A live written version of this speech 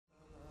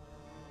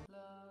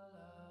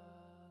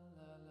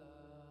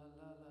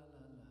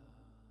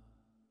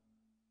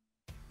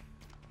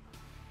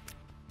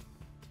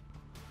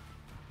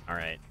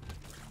Alright.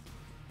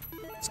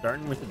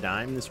 Starting with a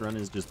dime, this run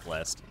is just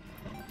blessed.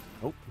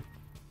 Oh.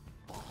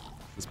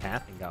 This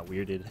pathing got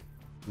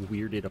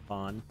weirded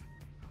upon.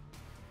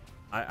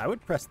 I would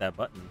press that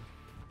button.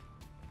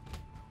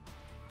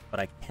 But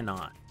I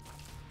cannot.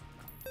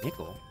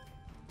 Nickel.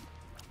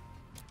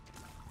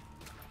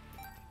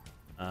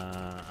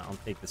 I'll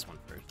take this one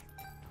first.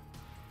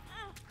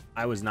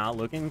 I was not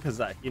looking because,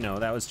 that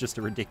was just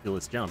a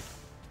ridiculous jump.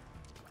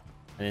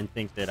 I didn't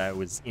think that I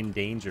was in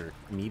danger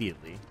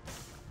immediately.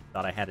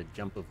 Thought I had a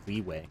jump of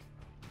leeway.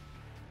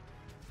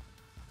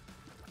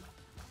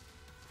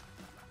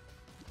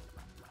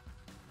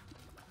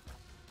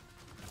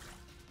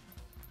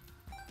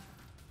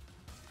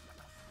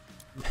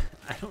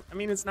 I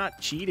mean, it's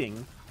not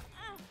cheating.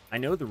 I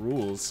know the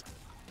rules,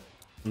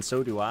 and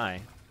so do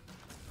I.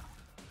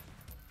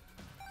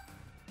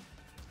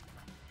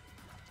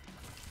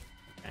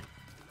 Okay.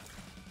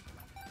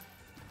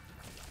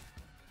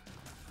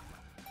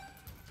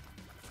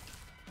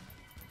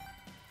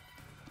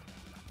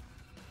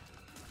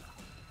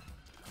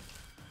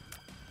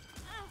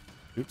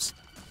 Oops.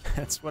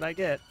 That's what I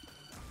get.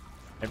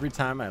 Every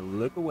time I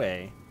look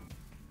away.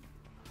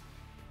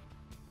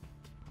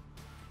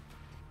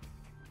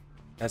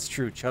 That's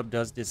true. Chubb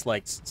does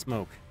dislike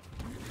smoke.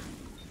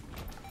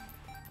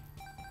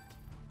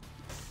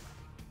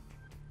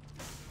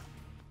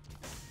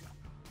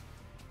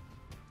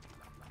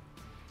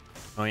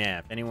 Oh yeah,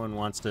 if anyone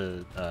wants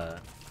to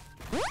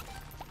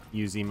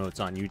use emotes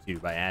on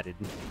YouTube, I added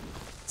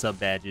sub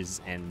badges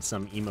and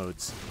some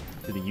emotes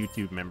to the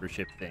YouTube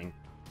membership thing.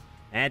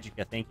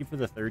 Magica, thank you for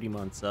the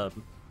 30-month sub.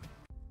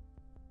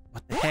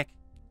 What the heck?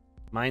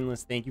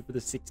 Mindless, thank you for the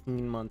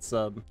 16-month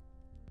sub.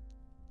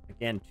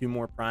 Again, 2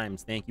 more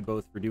primes. Thank you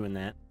both for doing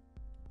that.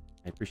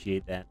 I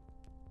appreciate that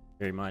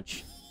very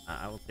much.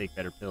 I will take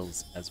better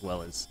pills as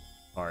well as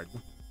hard.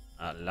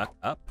 Luck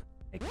up.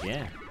 Heck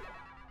yeah.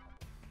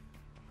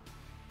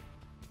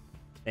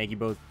 Thank you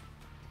both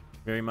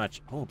very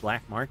much. Oh,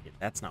 black market.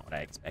 That's not what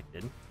I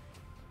expected.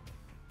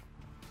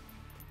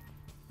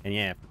 And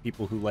yeah, for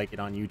people who like it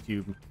on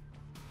YouTube,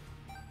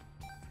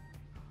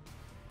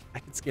 I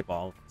could skip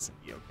all of this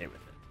and be okay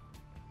with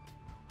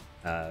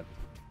it.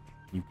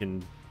 You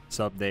can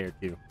sub there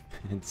too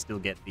and still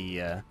get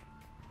the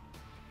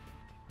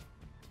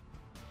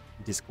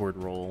Discord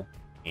role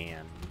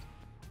and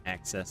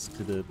access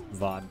to the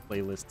VOD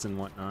playlists and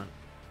whatnot.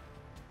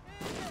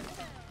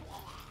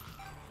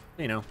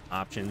 You know,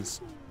 options.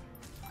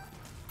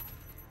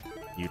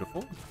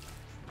 Beautiful.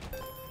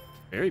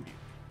 Very beautiful.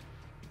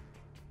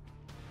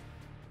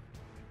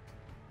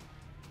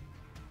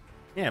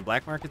 Yeah,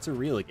 black markets are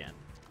real again.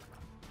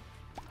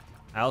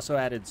 I also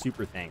added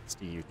super thanks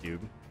to YouTube.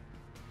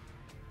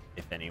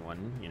 If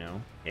anyone,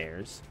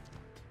 cares.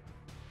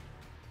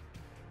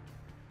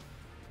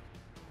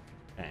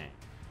 Okay.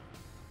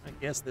 I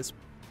guess this...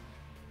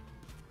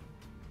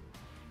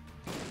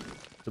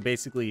 So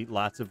basically,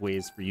 lots of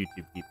ways for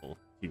YouTube people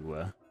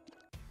to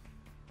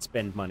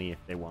spend money if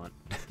they want.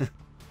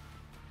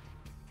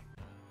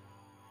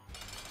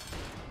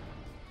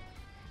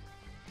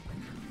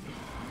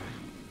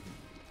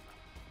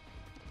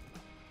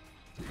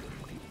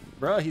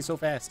 Bruh, he's so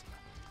fast.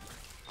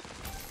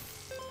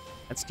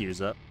 That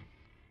steers up.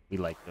 We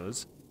like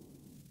those.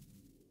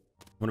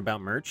 What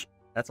about merch?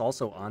 That's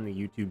also on the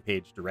YouTube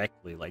page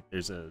directly. Like,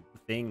 there's a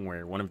thing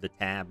where one of the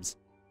tabs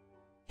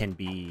can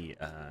be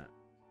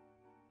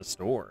the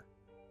store.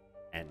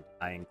 And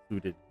I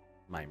included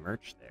my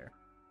merch there.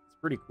 It's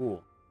pretty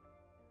cool.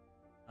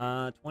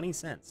 20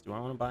 cents. Do I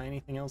want to buy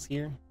anything else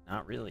here?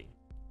 Not really.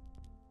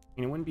 I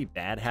mean, it wouldn't be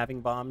bad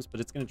having bombs, but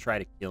it's going to try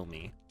to kill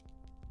me.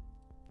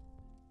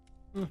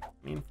 I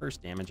mean,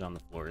 first damage on the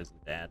floor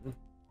isn't bad.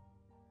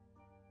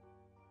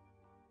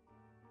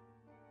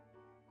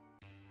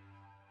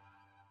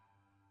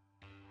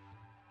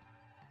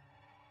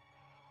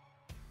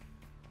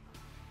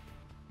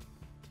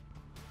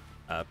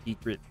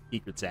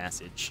 Secret's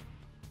Assage.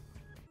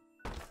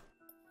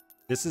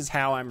 This is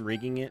how I'm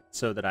rigging it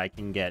so that I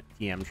can get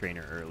TM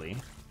Trainer early,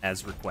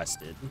 as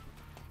requested.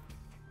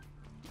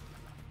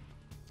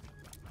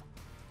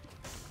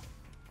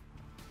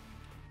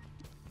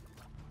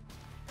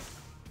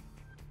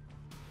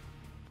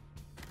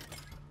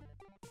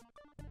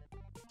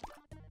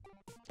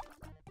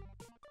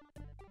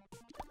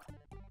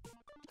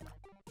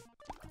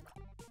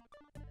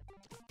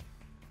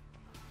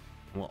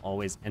 We'll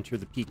always enter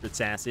the Secret's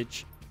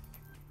Assage.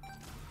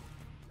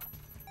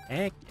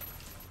 Heck yeah.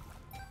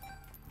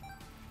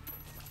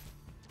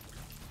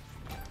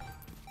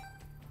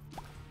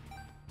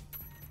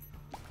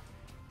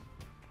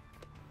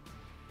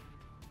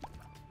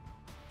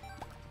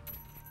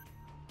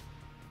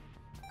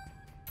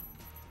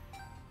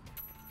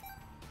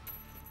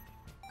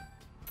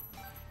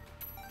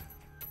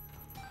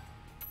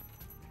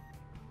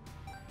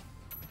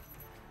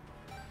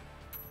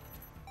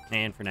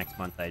 And for next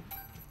month, I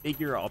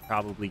figure I'll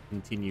probably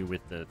continue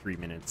with the 3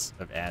 minutes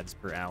of ads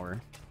per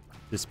hour,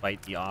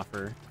 despite the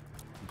offer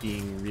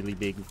being really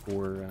big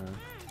for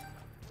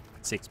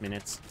 6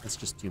 minutes. That's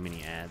just too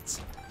many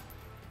ads.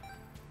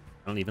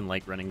 I don't even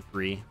like running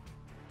free.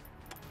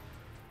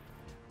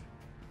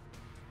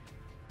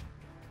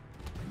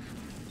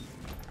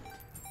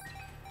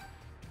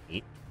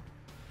 Neat.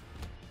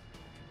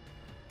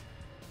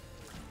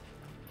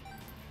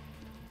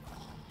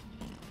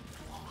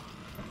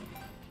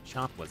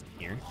 Shop wasn't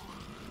here.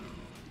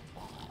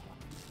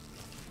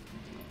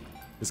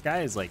 This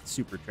guy is like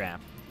super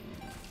trapped.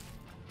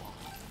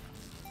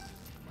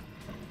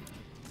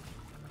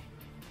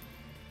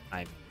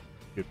 I'm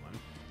good one.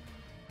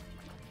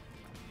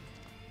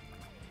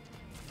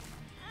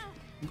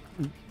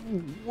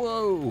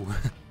 Whoa!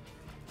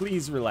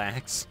 Please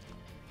relax.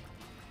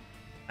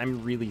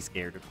 I'm really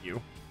scared of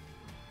you.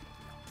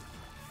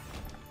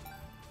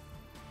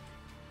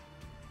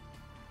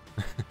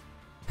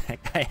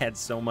 That guy had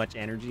so much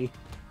energy.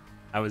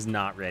 I was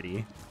not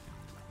ready.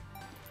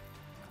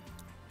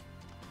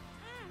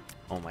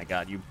 Oh my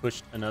god, you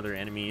pushed another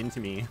enemy into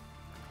me.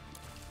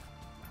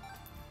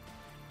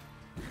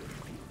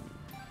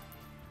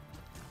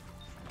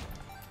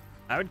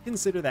 I would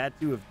consider that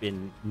to have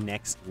been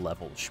next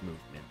level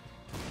schmovement.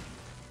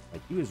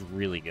 Like, he was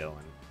really going.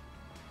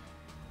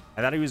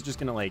 I thought he was just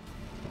gonna, like,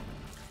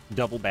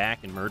 double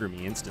back and murder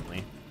me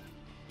instantly.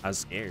 I was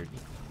scared.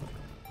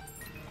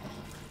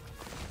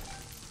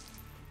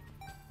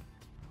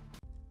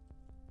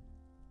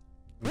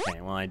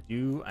 Okay, well, I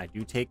do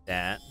take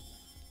that.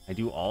 I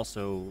do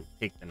also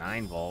take the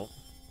 9 volt.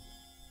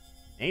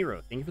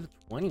 Nero, thank you for the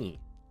 20. Thank you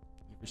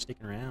for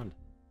sticking around.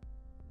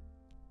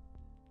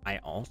 I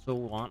also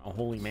want a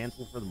holy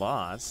mantle for the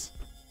boss.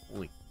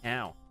 Holy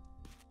cow.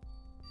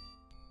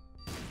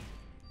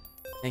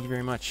 Thank you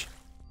very much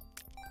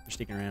for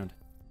sticking around.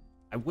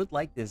 I would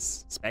like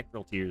this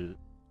spectral tier to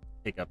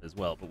pick up as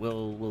well, but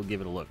we'll give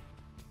it a look.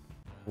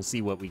 We'll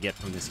see what we get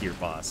from this here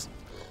boss.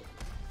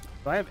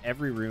 So I have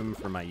every room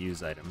for my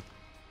use item.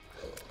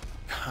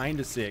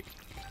 Kinda sick.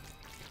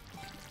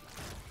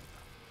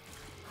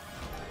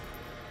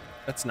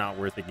 That's not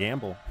worth a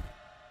gamble.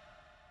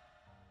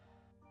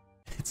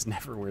 It's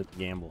never worth a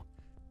gamble.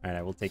 Alright,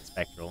 I will take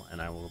Spectral,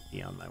 and I will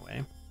be on my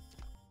way.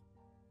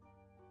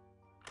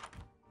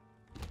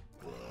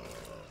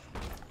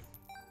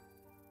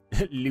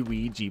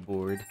 Luigi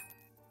board.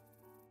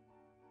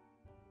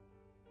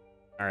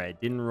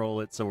 Alright, didn't roll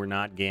it, so we're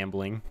not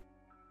gambling.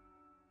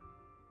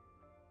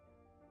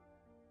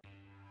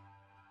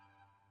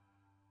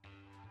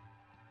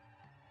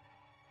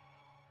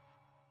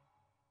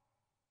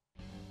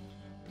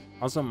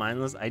 Also,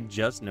 Mindless, I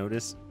just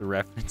noticed the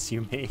reference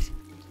you made.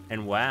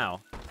 And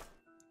wow,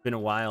 it's been a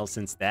while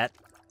since that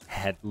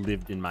had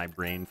lived in my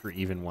brain for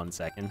even 1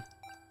 second.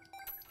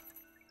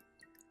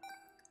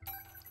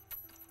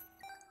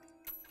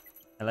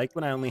 I like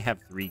when I only have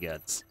 3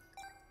 guts.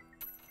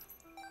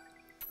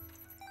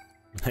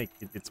 Like,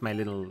 it's my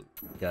little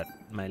gut.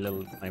 My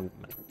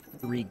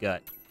 3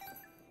 gut.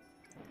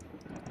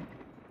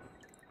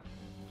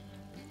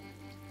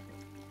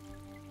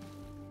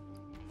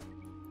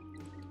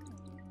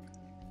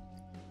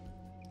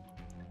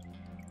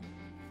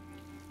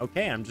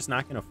 Okay, I'm just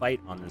not gonna fight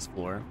on this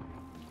floor.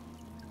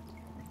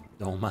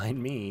 Don't mind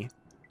me.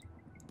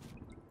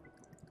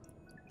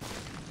 I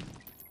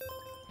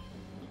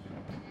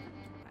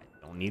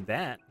don't need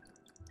that.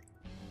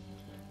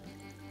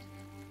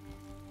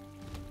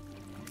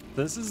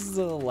 This is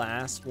the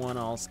last one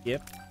I'll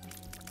skip.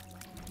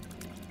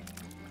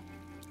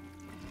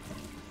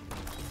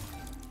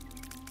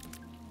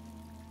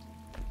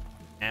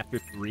 After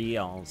 3,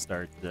 I'll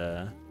start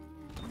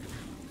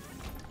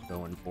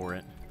going for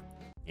it.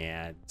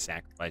 Yeah, I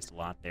sacrificed a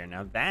lot there.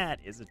 Now that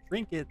is a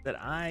trinket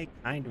that I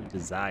kind of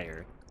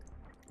desire.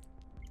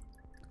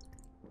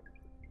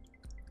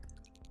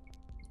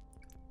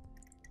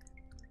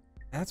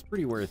 That's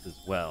pretty worth as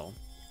well,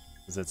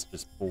 because that's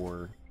just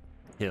 4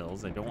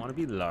 kills. I don't want to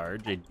be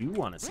large. I do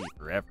want to see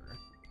forever.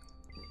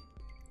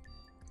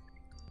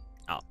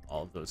 Oh,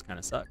 all of those kind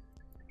of suck.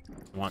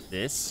 I want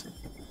this.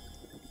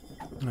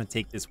 I'm going to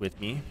take this with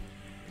me.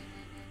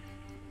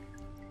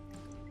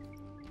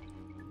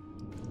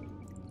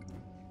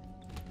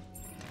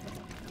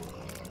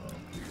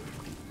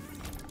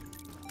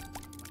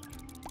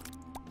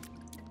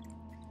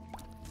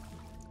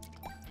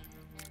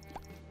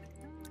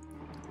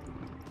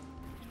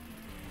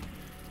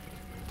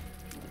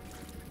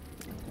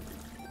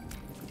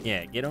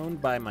 Yeah, get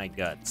owned by my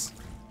guts,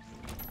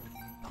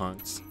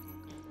 punks.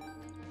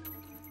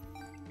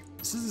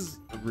 This is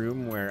a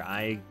room where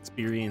I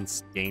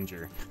experience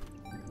danger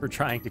for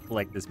trying to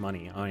collect this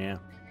money. Oh yeah.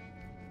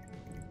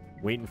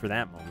 Waiting for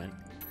that moment.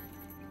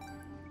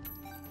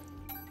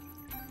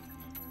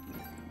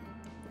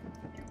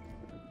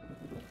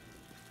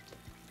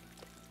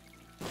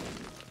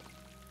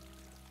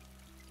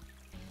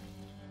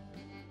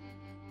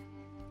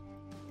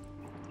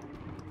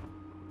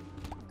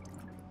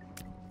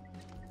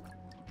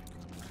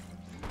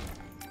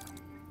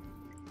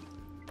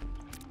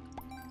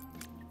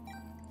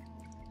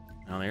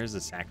 Oh, there's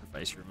a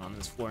sacrifice room on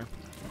this floor.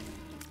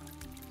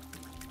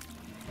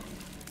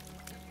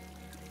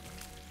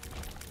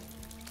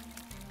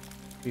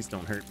 Please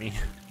don't hurt me.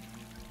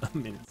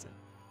 I'm innocent.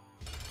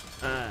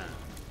 Uh,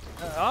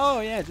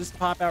 oh, yeah, just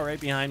pop out right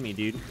behind me,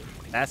 dude.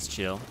 That's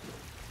chill.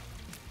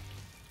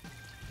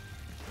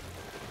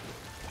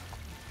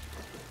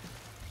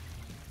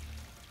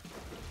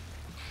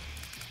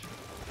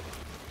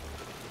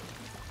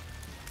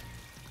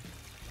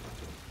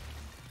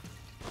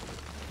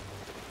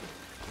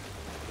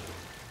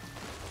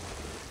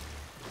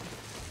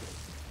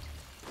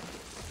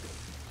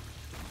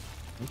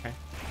 Okay.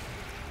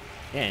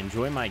 Yeah,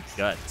 enjoy my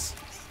guts.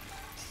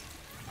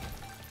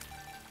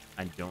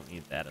 I don't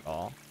need that at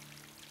all.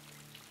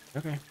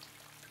 Okay.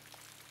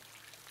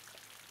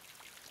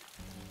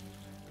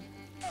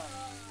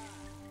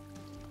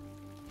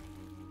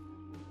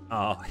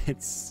 Oh,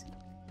 it's...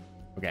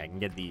 Okay, I can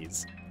get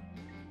these.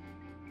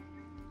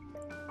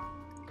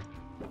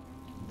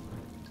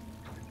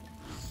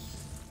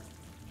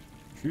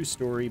 True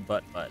story,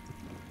 butt.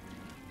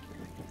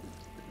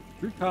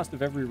 True cost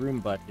of every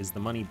room butt is the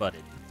money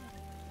butted.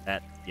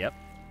 That, yep.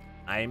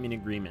 I am in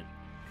agreement.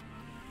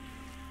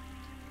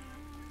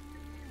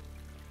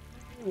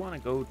 I want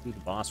to go to the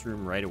boss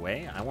room right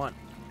away. I want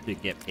to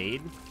get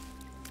paid.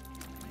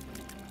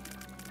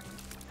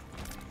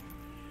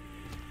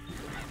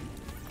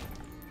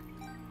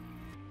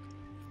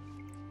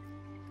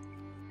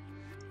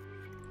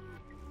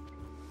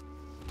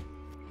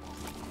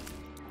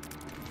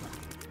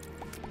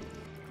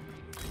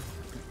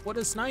 What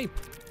a snipe!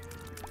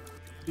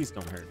 Please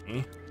don't hurt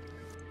me.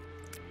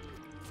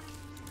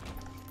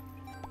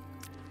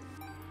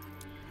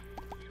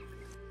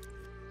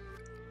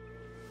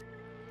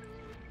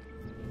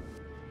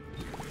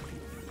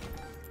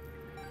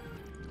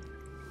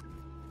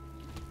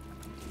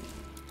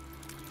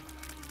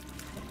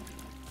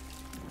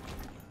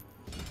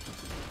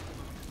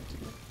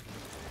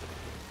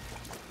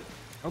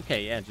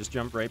 Okay, yeah, just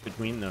jump right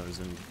between those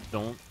and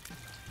don't...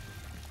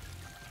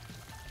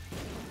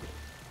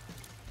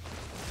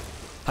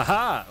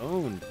 Haha!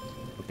 Owned!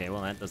 Okay,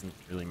 well, that doesn't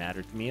really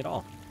matter to me at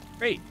all.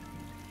 Great!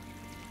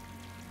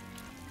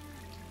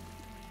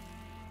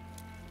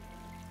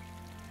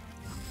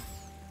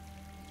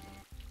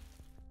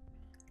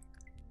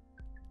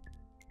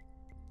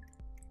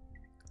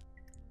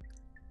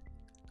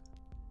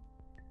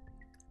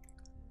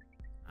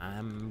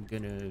 I'm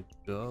gonna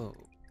go.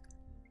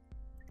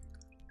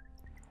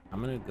 I'm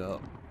gonna go.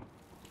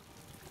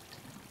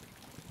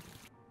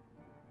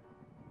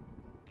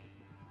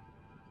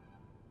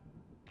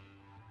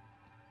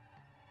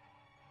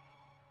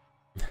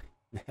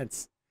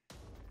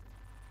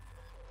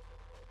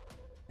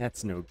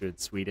 That's no good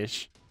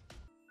Swedish.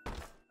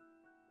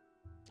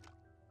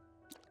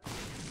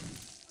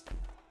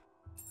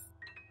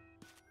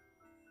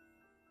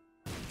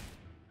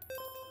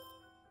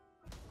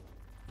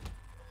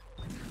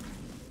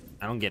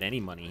 I don't get any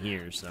money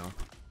here, so...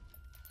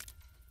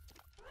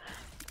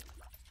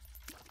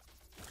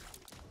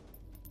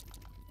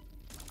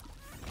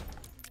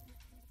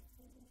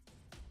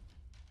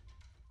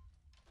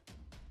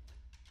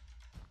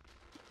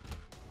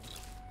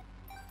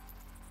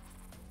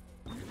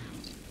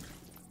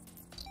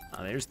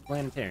 Oh, there's the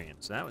planetarium,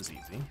 so that was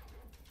easy.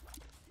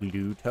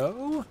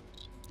 Pluto?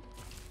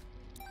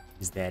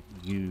 Is that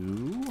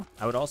you?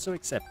 I would also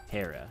accept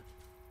Terra.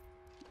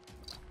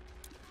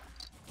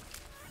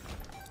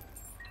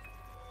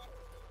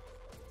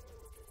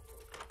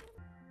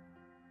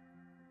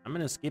 I'm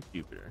gonna skip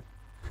Jupiter.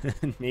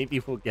 Maybe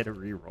we'll get a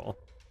reroll.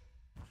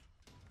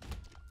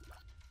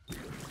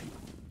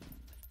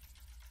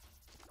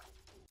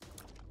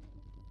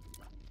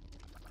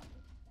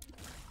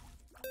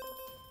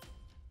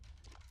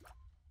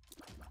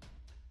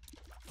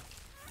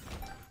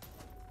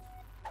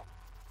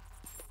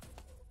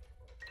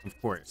 Of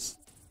course,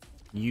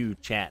 you,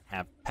 chat,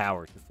 have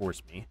power to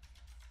force me.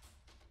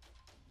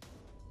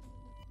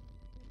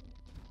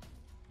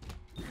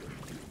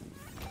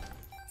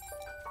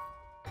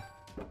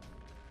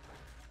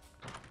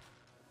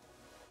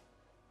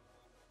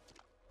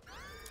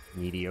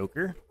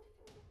 Mediocre.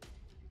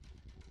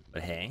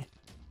 But hey.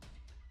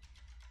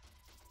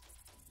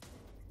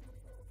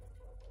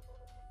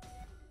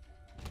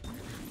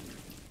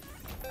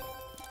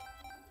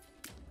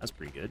 That's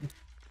pretty good.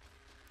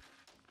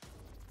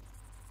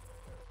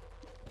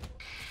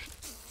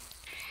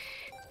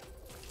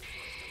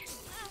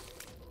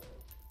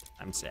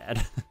 I'm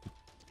sad.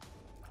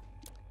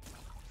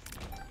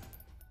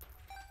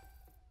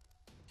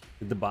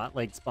 Did the bot,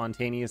 like,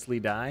 spontaneously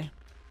die?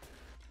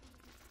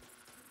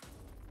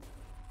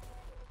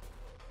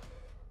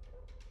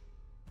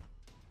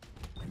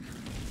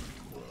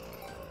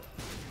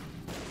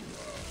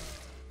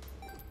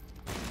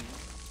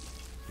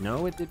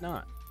 No, it did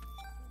not.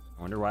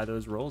 I wonder why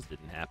those rolls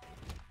didn't happen.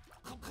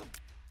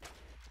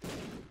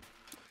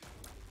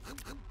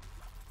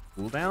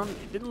 Cooldown?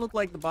 It didn't look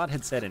like the bot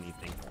had said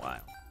anything in a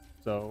while.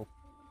 So...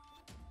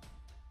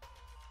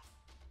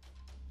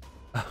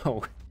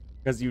 Oh,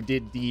 because you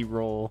did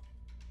D-roll.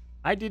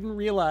 I didn't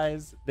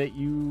realize that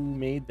you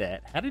made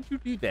that. How did you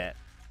do that?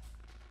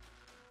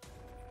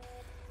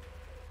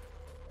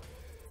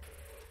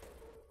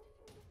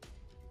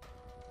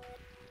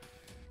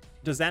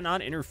 Does that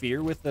not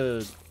interfere with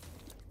the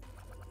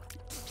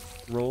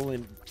roll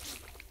in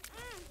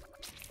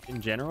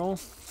general?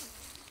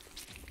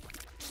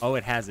 Oh,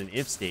 it has an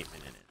if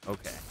statement in it.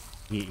 Okay.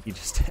 He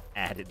just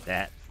added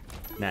that.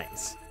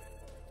 Nice.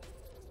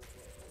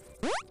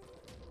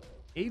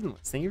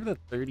 Aidenless, thank you for the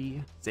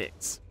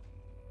 36.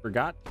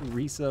 Forgot to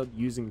resub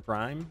using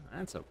Prime?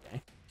 That's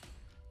okay.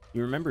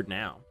 You remembered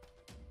now.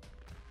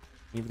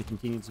 Thank you for the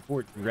continued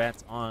support.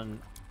 Congrats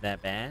on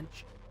that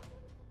badge.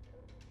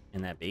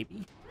 And that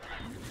baby.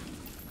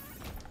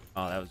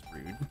 Oh, that was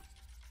rude.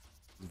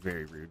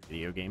 Very rude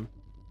video game.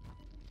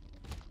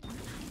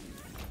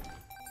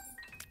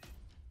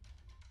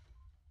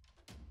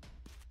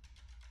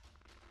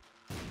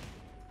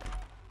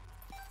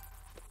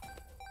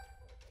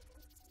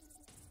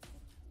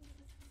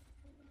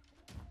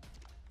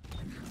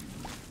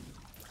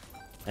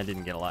 I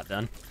didn't get a lot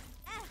done.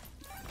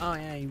 Oh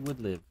yeah, you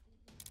would live.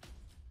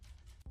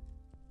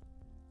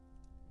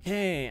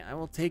 Okay, I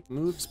will take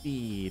move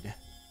speed.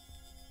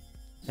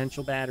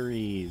 Potential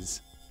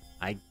batteries.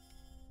 I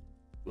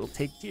will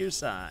take tier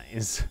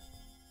size.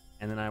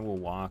 And then I will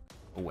walk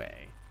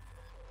away.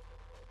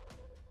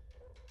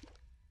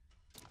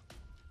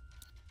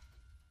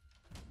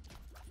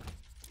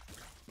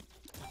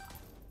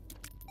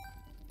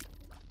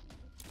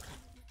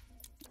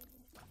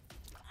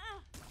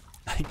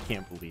 I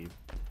can't believe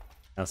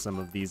how some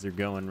of these are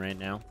going right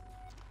now.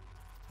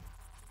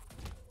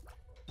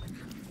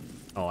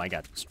 Oh, I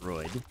got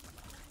destroyed.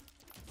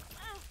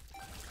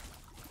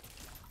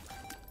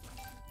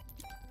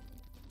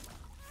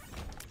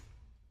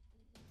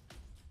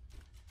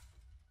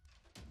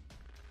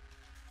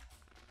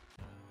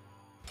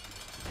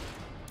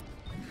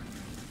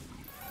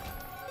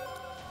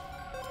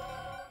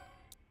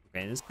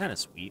 Okay, this is kind of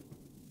sweet.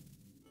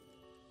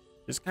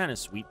 This kind of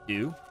sweet,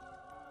 too.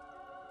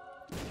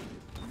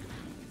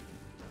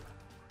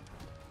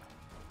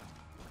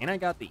 And I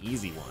got the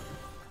easy one.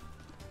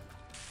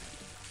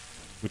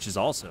 Which is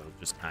also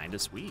just kind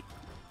of sweet.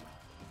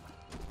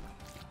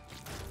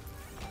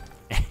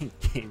 And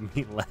gave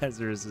me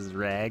Lazarus's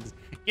rags.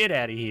 Get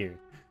out of here.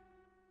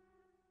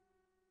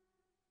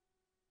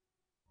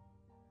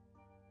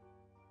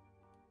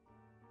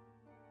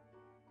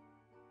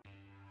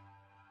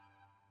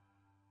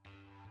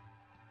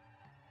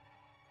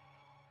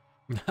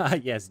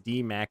 Yes,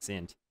 D max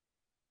int.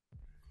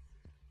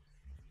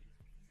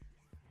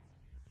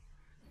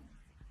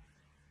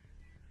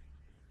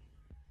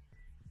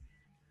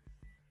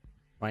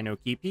 Why no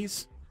key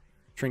piece?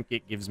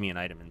 Trinket gives me an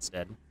item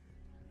instead.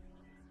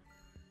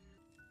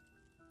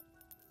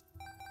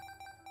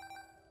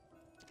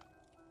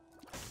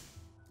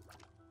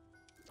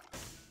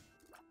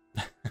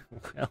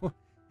 Well,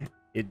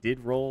 it did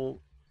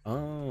roll.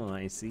 Oh,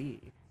 I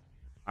see.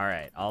 All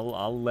right,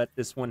 I'll let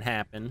this one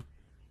happen.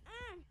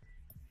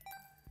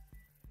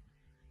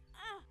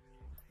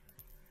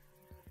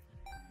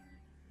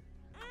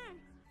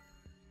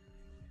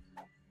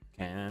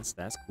 Okay,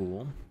 that's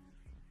cool.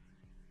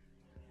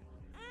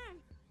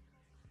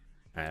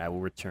 All right, I will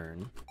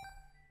return.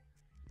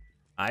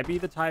 I be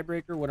the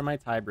tiebreaker? What am I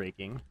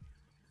tie-breaking?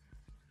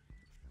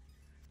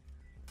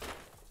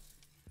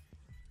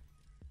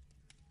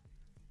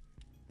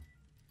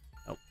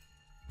 Help.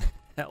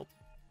 Help.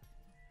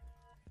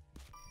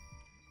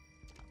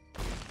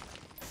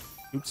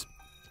 Oops.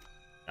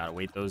 Gotta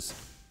wait those.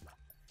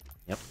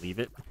 Yep, leave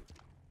it.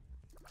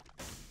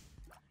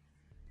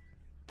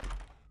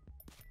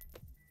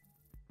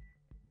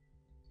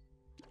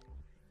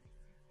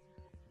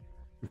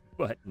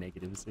 What?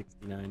 Negative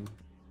 69.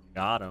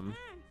 Got him.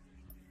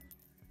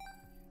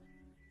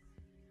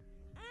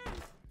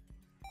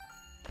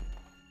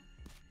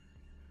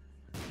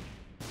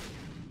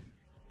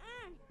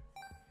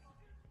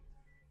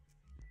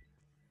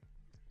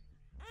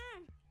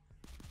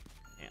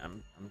 Yeah,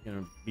 I'm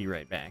gonna be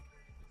right back.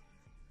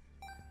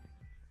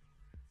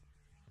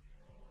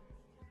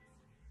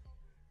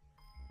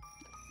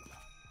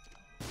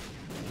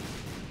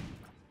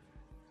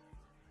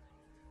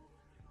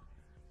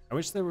 I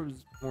wish there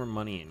was more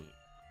money in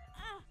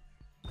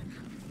here.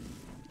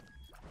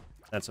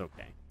 That's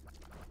okay.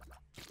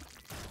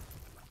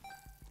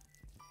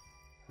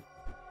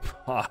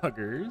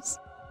 Poggers.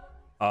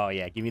 Oh,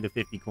 yeah. Give me the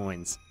 50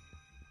 coins.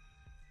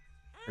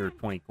 Or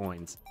 20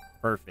 coins.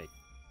 Perfect.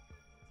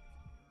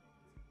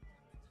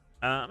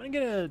 I'm going to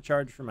get a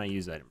charge for my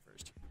use item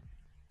first.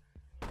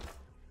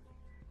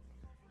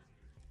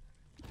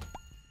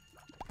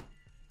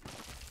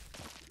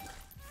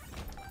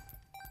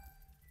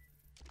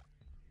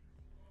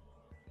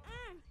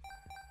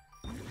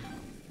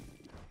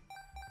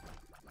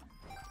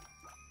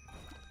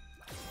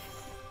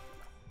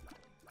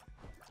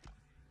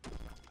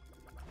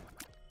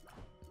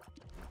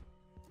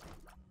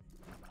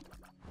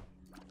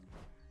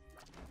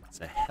 It's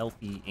a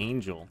healthy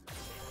angel.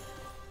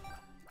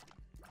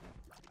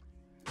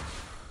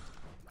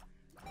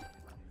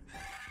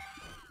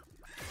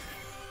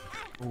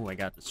 Oh, I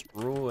got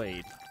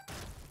destroyed.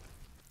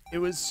 It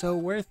was so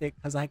worth it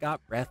because I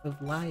got Breath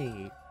of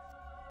Life.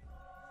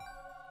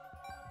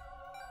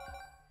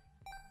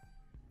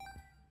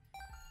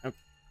 Okay.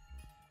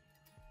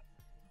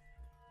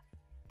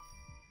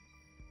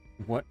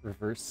 What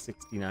reverse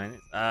 69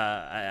 is?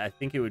 I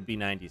think it would be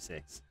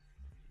 96.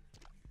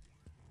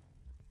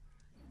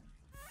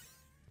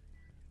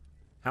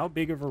 How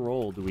big of a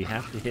roll do we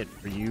have to hit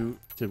for you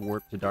to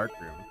warp to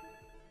Darkroom?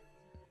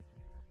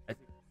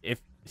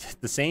 If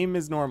the same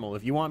as normal,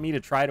 if you want me to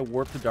try to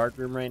warp to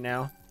Darkroom right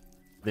now,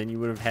 then you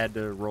would have had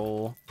to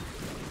roll,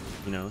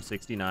 you know,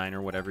 69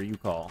 or whatever you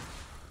call.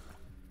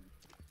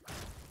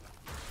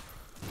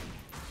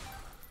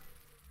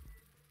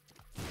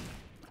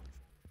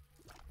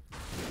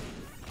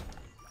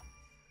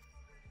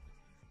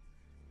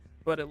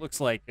 But it looks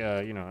like,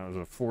 you know, it was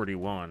a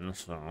 41,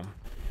 so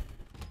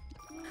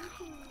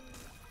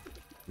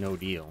no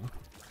deal.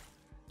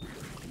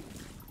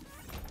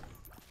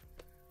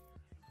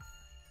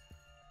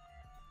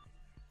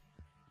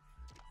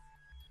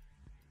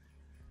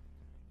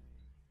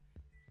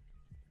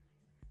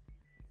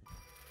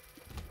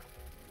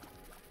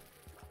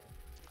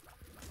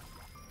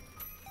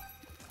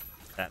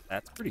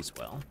 That's pretty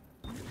swell.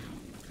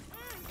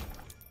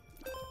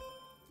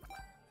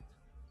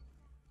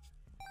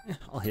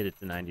 I'll hit it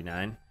to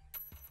 99.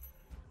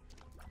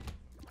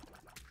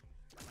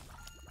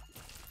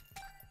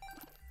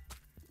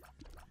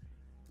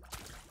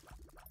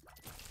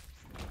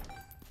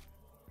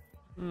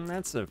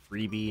 That's a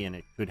freebie, and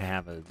it could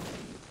have a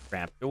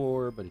trap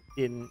door, but it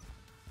didn't.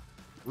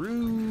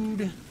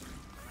 Rude.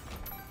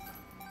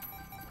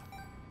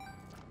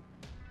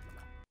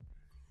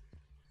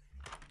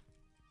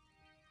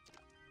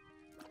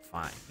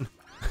 Fine.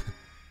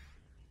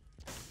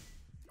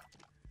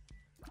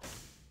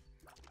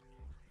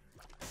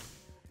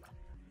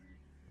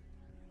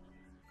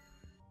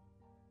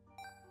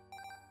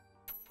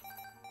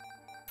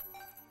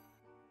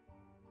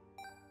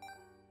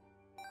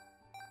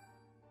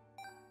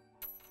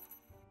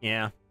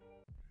 Yeah.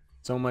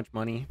 So much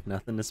money,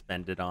 nothing to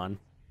spend it on.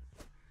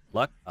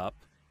 Luck up.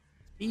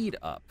 Speed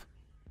up.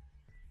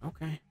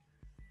 Okay.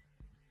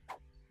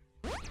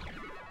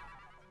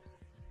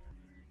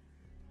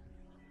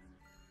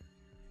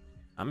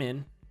 I'm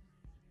in.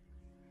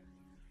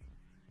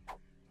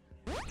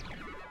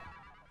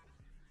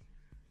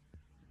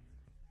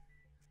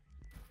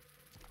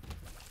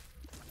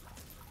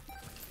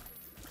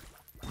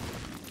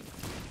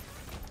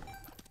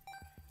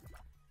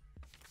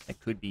 That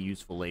could be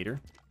useful later.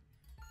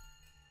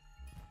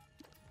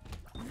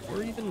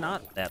 Or even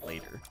not that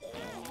later.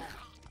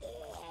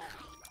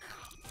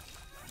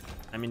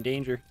 I'm in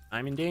danger.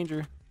 I'm in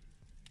danger.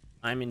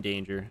 I'm in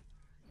danger.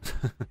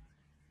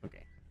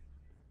 Okay.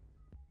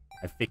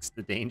 I fixed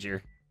the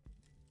danger.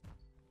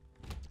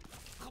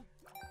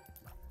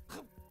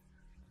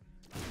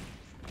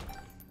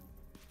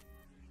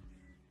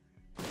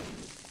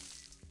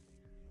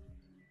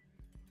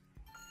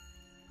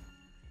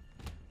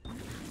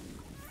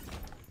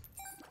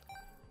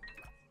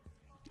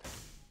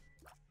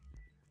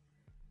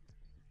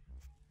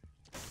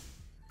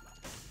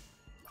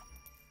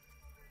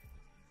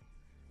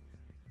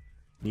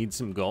 Need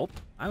some gulp?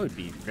 I would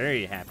be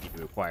very happy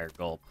to acquire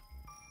gulp.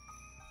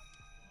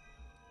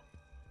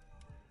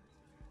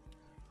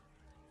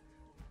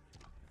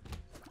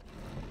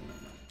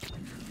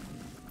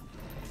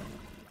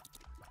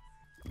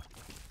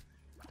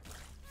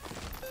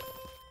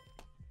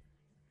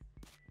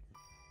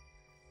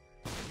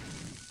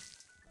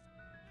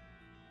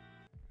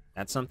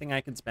 That's something I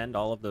could spend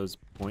all of those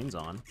coins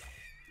on.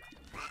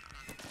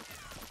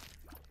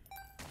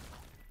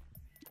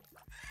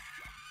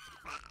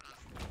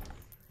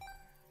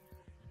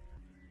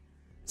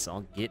 So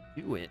I'll get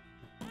to it.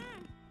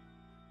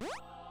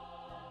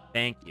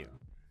 Thank you.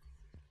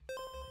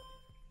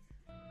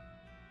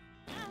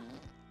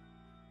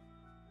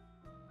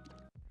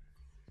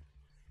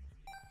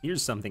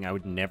 Here's something I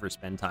would never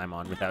spend time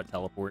on without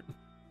teleport.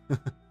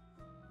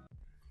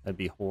 That'd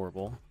be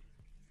horrible.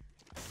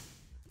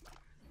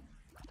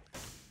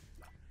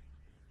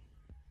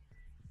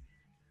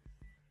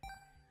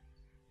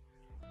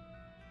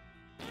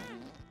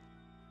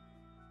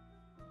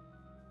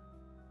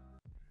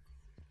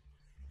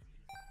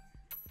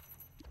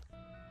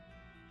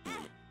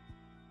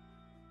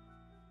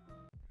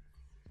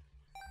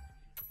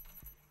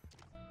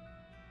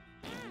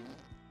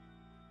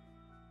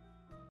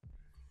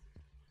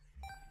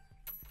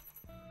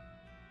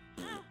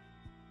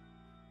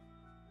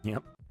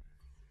 Yep.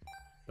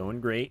 Going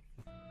great.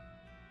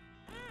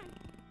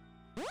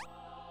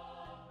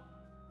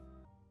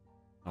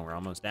 Oh, we're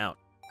almost out.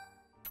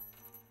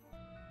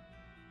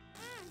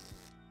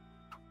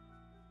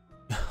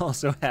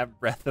 Also have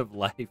Breath of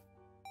Life.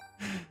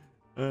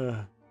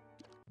 The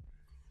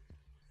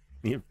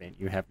event,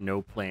 you have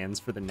no plans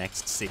for the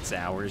next 6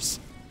 hours.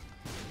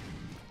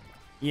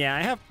 Yeah,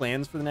 I have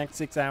plans for the next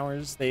 6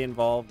 hours. They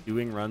involve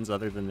doing runs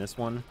other than this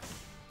one.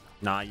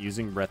 Not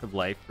using Breath of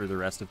Life for the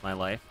rest of my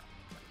life.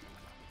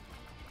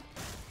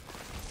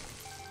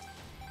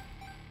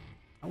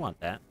 I want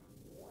that.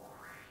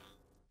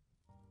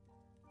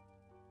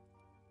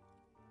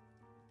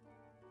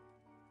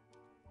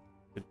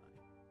 Goodbye.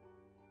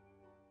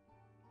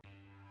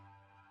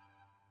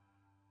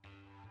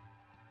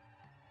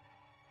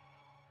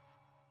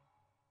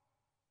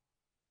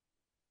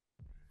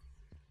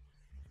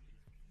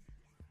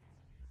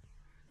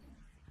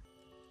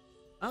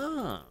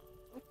 Oh,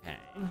 okay.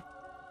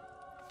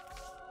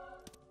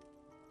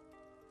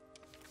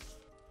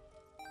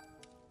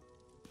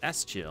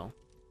 That's chill.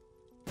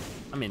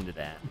 I'm into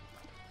that.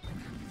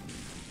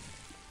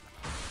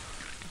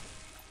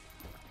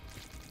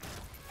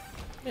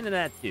 I'm into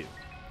that too.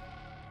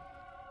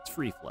 It's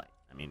free flight.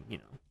 I mean, you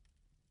know.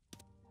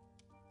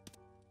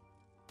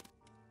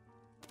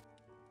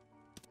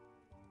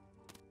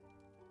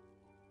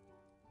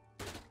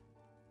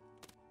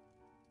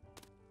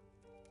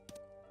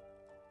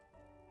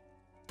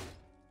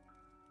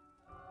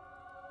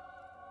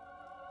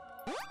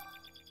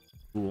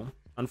 Cool.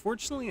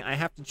 Unfortunately, I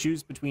have to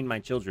choose between my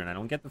children. I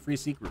don't get the free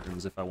secret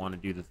rooms if I want to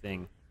do the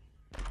thing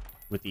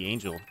with the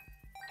angel,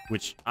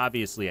 which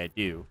obviously I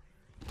do.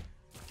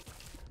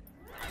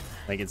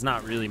 Like, it's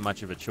not really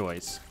much of a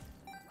choice.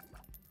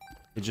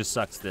 It just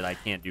sucks that I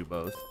can't do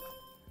both.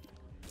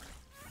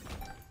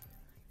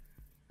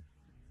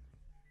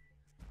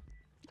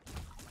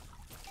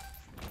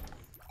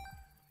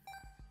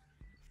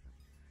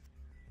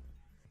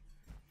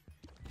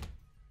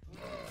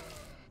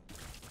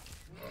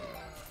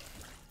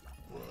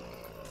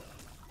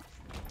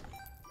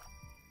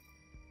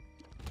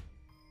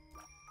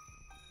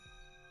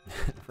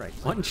 Right,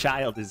 one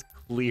child is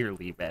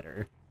clearly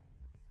better.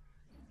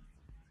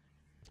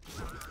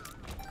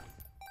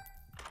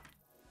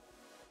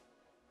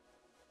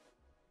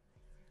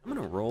 I'm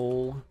gonna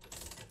roll.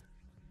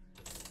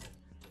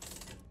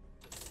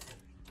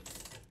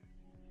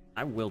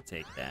 I will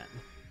take that.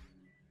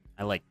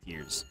 I like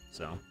tears,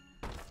 so.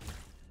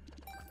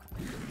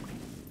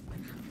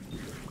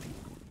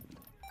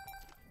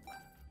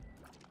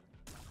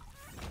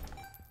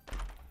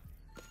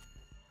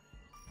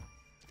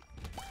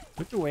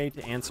 Took away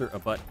to answer a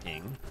butt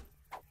ping.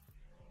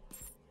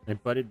 I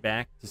butted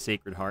back to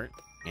Sacred Heart.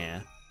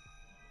 Yeah.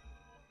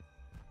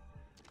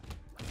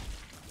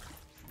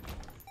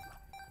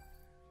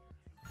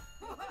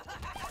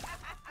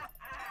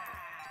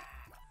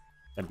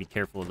 Gotta be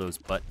careful of those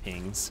butt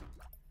pings.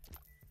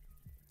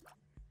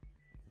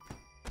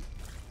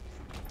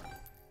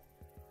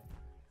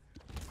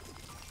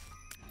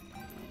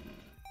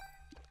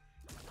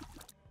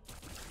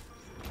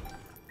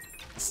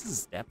 This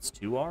is steps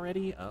 2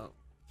 already? Oh.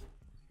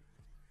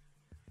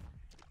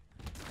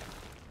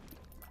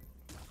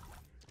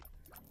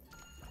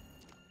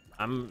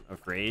 I'm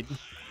afraid.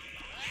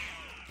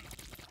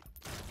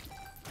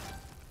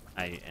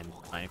 I end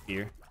my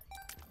fear.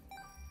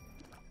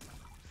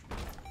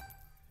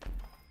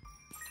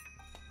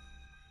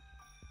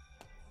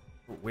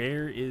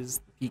 Where is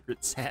the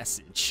secret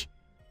sausage?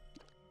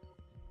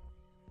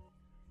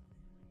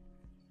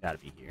 Gotta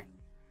be here.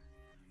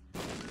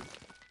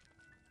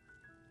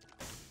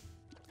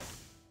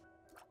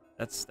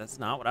 That's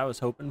not what I was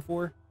hoping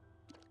for.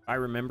 If I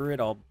remember it,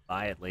 I'll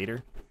buy it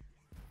later.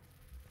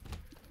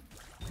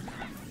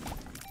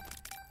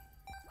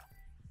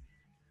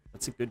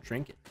 That's a good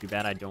trinket. Too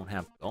bad I don't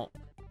have gold.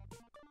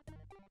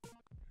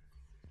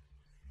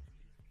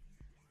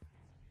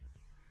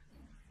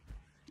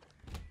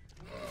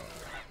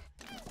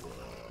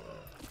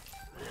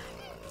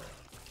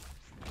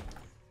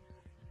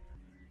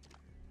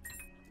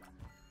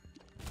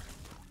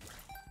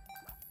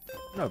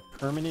 No,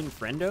 permanent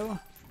friendo?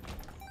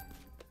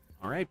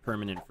 Alright,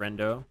 permanent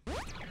friendo.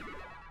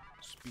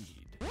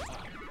 Speed.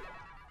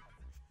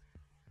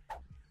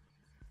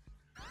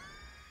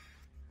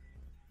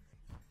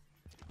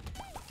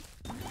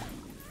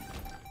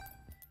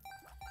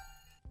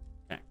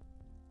 Okay.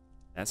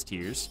 That's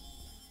tears.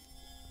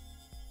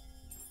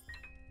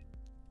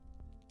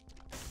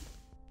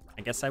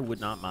 I guess I would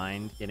not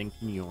mind getting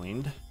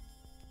communed.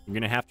 I'm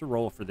gonna have to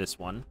roll for this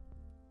one.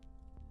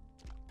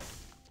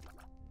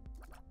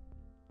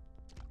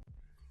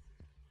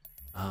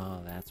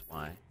 Oh, that's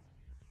why.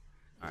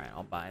 Alright,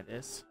 I'll buy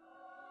this.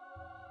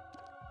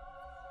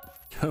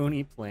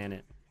 Tony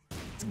Planet.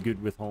 It's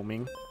good with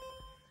homing.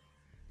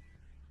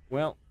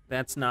 Well,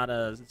 that's not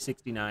a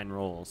 69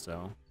 roll,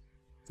 so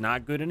it's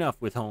not good enough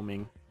with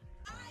homing.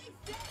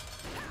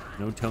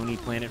 No Tony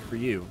Planet for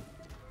you.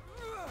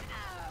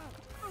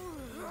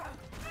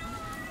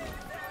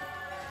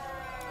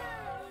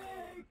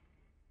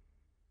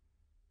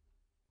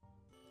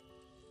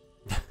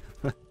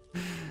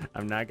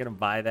 I'm not gonna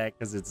buy that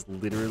because it's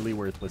literally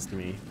worthless to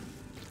me.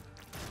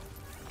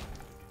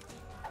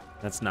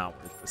 That's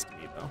not worthless to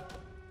me, though.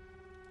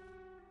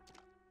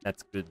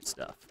 That's good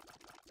stuff.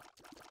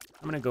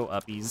 I'm gonna go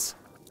uppies.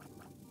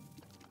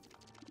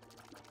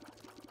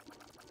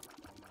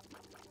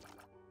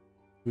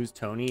 Who's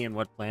Tony and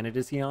what planet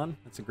is he on?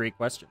 That's a great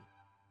question.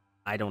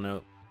 I don't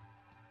know.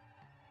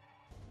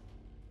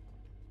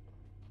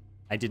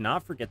 I did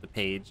not forget the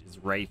page is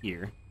right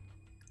here.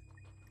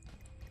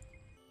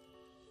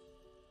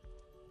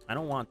 I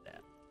don't want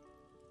that.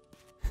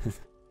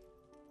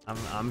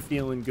 I'm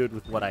feeling good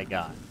with what I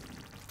got.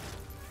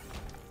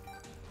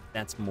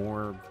 That's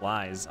more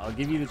flies. I'll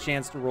give you the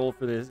chance to roll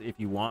for this if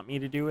you want me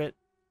to do it.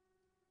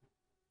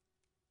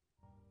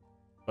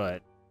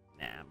 But,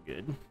 nah, I'm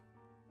good.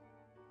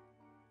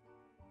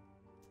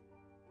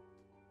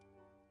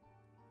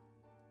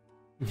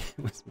 It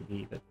was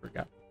me that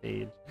forgot the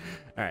page.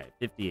 Alright,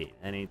 58.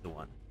 That ain't the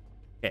one.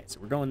 Okay, so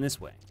we're going this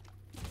way.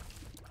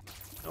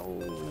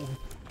 Oh.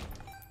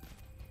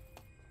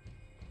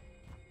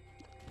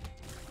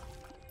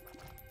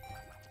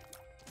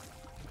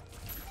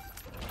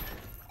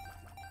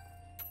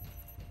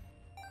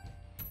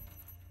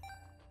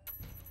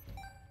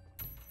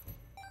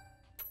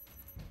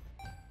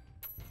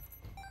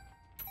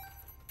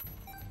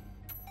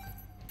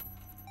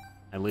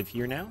 I live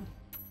here now?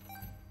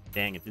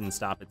 Dang, it didn't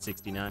stop at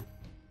 69.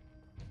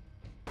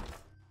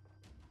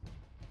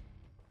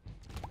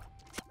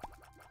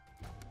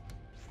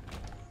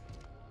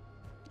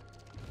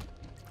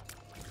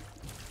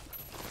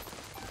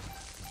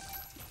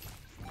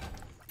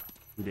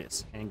 Who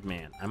this? Hanged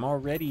man. I'm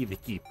already the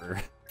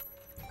keeper.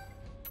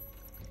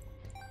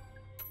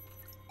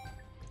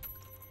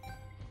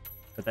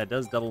 But that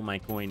does double my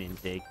coin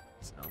intake,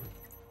 so...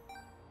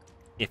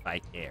 if I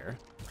care.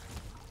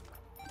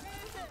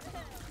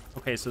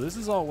 Okay, so this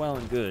is all well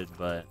and good,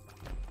 but...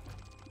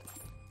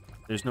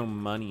 there's no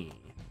money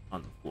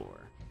on the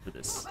floor for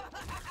this.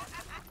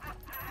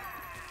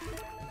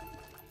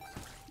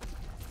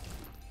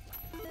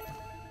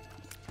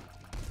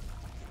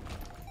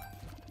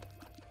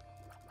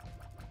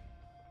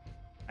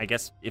 I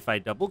guess if I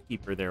double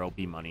keeper, there'll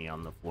be money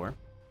on the floor.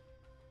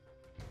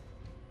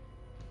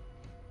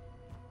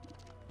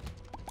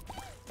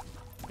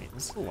 Wait,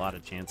 this is a lot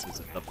of chances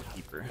of double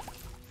keeper.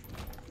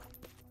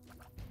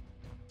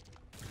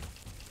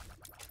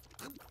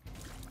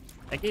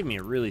 That gave me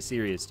a really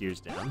serious tears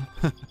down.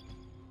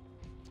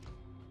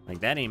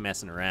 Like, that ain't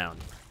messing around.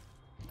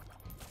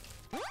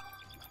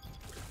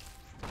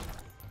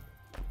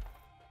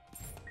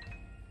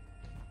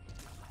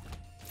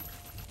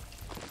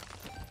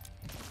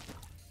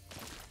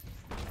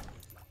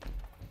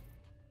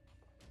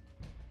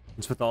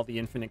 It's with all the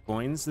infinite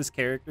coins. This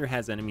character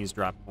has enemies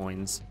drop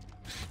coins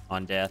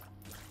on death,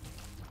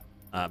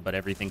 but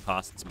everything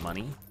costs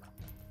money.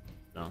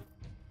 So,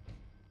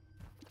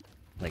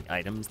 like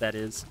items, that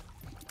is.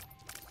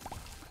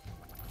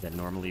 That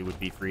normally would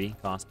be free,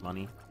 cost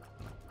money.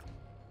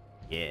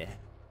 Yeah.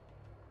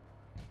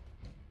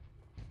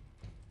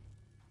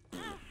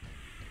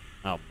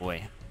 Oh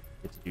boy,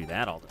 get to do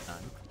that all the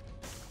time.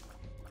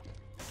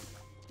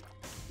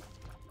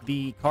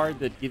 The card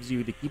that gives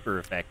you the keeper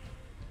effect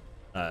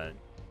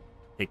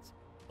takes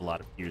a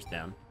lot of tears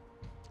down,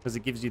 because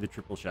it gives you the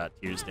triple shot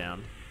tears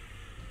down.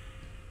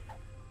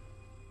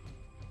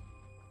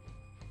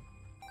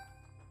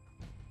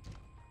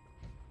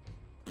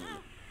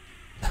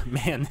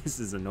 Man, this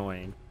is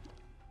annoying.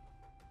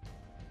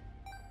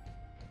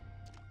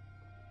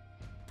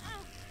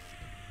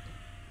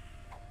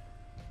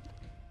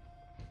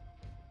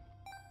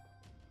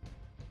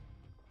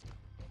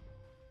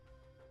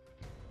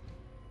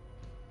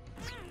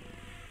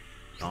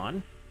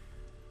 On.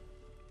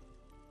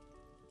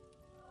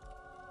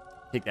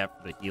 Take that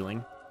for the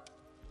healing.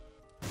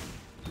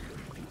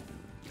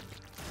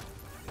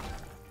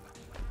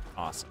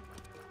 Awesome.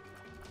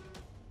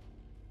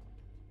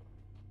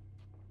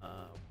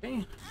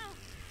 Okay.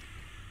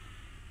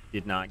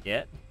 Did not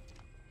get.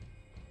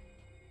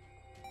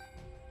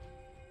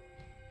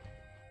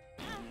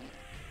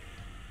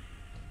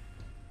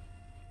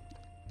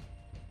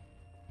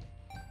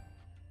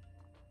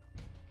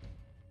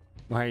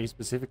 Why are you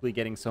specifically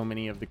getting so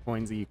many of the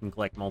coins that you can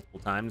collect multiple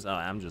times? Oh,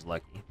 I'm just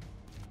lucky.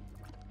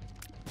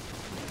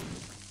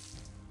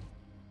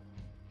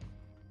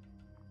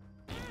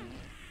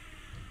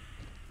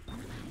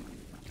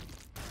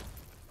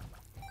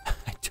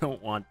 I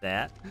don't want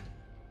that.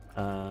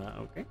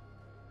 Okay.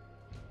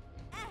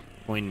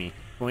 Coin me.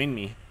 Coin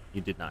me.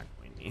 You did not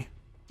coin me.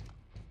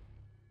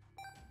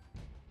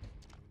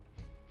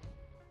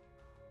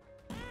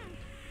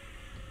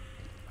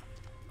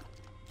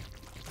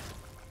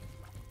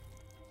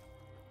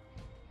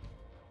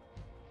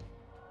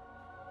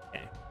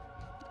 Okay.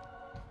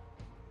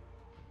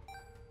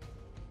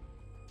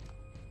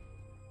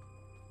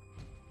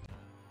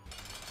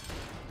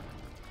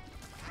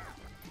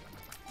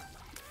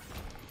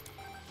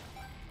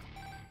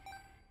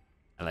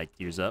 I like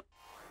tears up.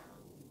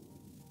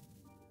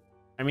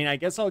 I mean, I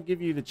guess I'll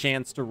give you the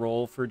chance to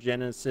roll for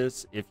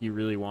Genesis if you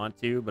really want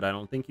to, but I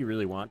don't think you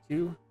really want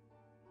to.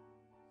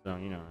 So,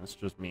 you know, it's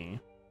just me.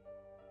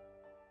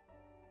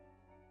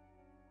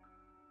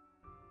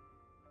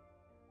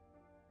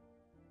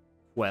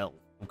 Well,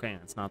 okay,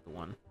 that's not the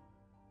one.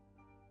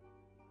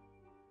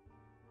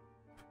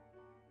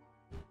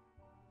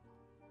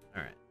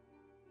 All right.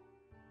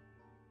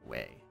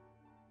 Way.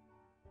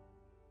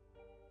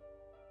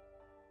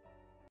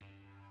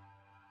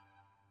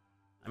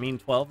 I mean,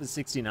 12 is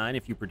 69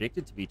 if you predict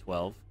it to be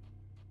 12.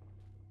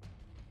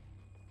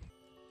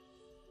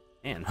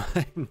 Man,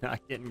 I'm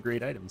not getting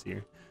great items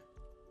here.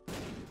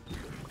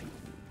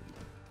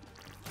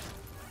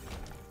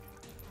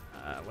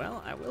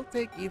 Well, I will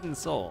take Ethan's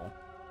Soul.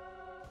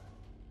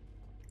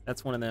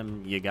 That's one of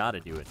them you gotta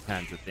do it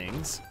kinds of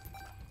things.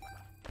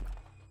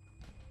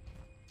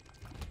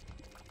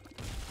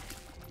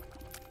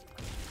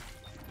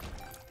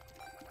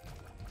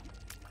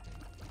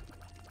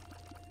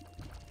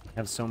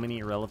 Have so many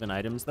irrelevant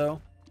items,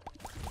 though?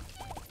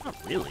 Not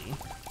really.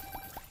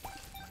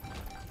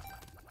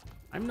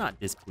 I'm not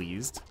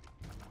displeased.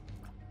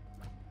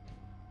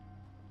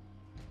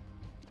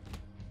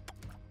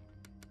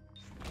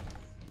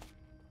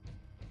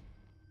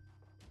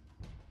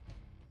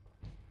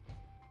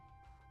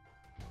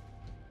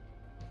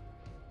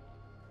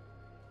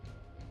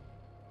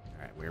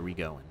 Alright, where are we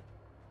going?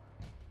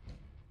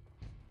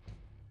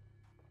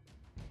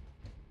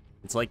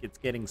 It's like it's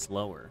getting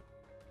slower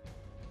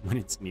when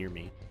it's near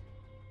me.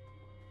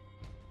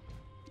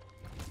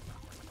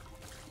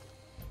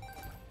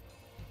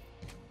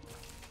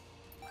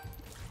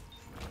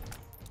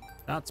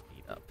 Not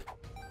speed up.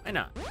 Why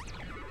not?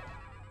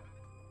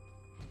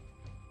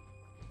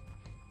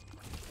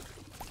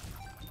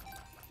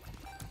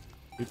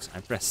 Oops, I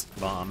pressed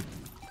bomb.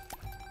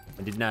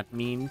 I did not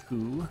mean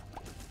to.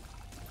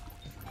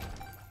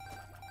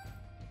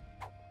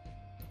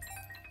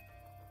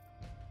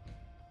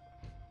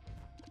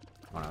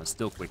 Oh, I was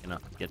still quick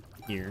enough to get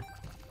here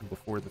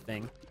before the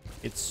thing.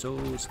 It's so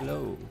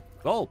slow.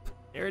 Gulp!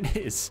 There it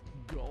is.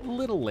 A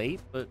little late,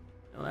 but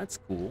oh, that's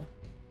cool.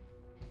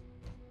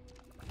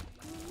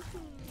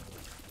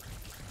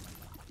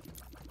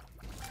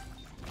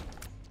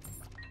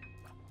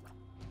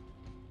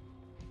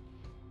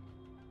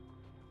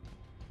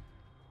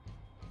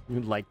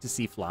 You'd like to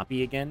see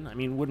Floppy again? I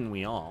mean, wouldn't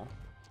we all?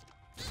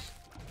 I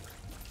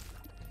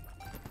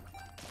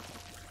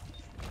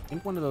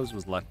think one of those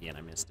was lucky and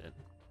I missed it.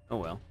 Oh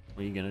well,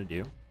 what are you gonna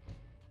do?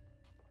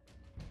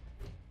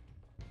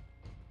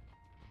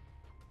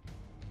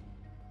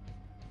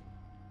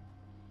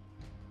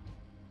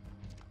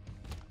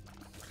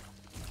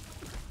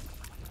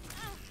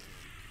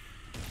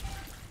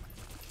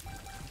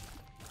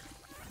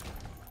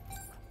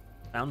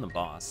 Found the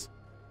boss.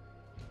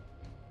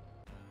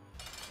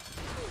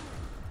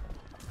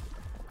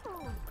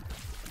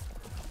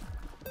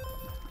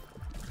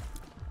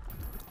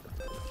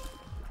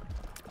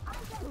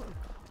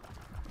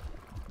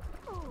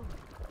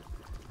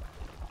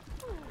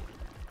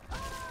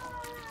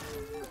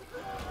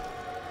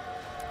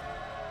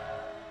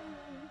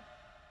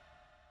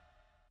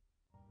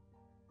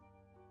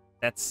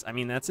 I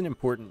mean, that's an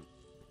important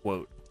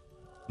quote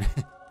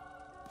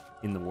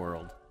in the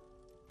world.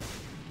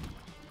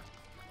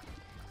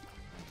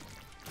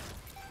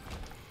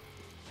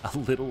 A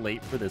little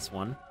late for this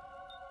one.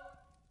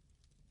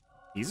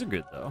 These are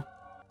good, though.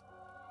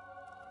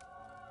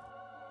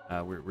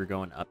 We're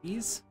going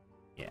uppies?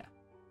 Yeah.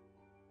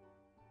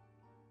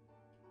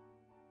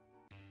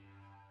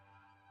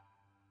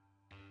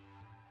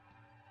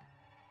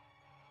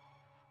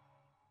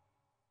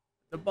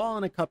 The ball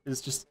in a cup is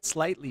just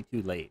slightly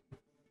too late.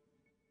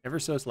 Ever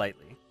so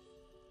slightly.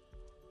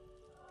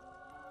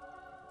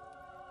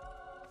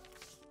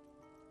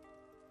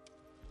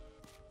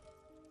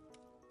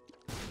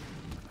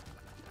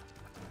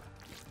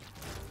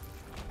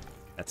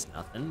 That's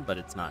nothing, but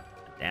it's not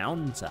a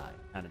downside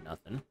kind of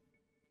nothing.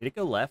 Did it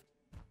go left?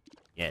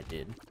 Yeah, it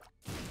did.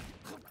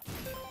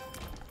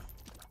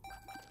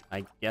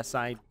 I guess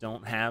I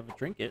don't have a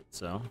trinket,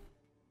 so...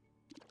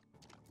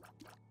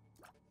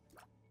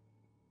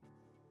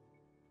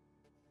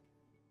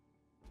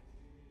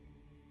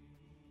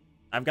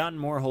 I've gotten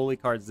more holy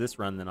cards this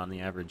run than on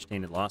the average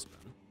Tainted Lost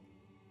run.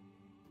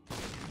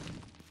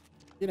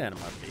 Get out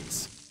of my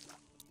face.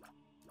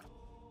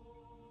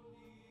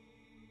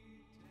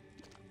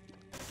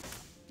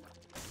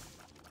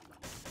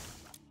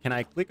 Can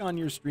I click on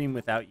your stream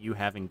without you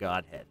having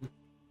Godhead?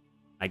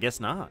 I guess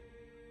not.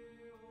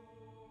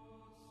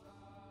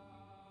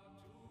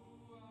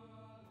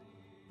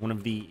 One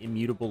of the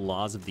immutable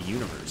laws of the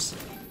universe.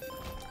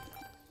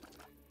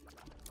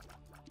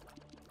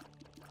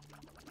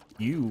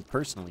 You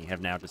personally have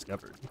now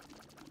discovered.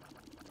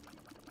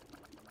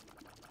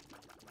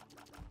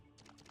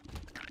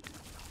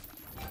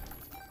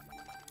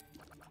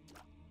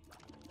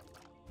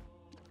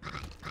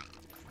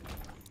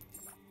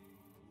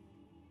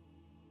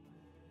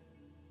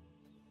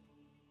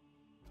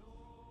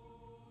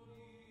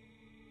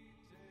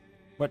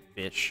 What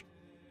fish?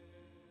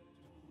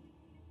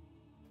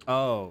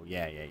 Oh,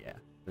 yeah.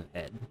 The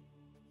head.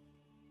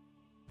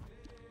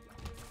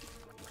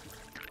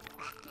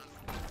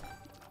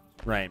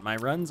 Right, my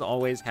runs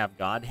always have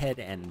Godhead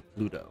and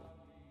Pluto.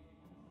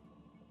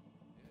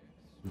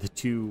 The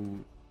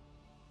two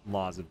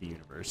laws of the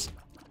universe.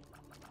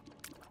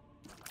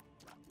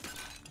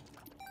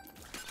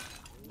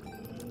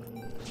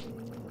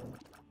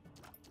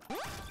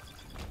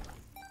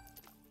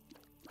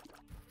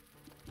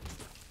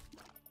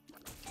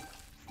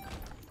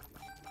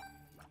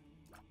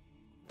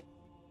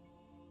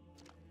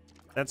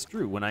 That's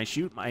true. When I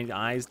shoot, my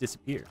eyes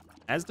disappear,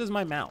 as does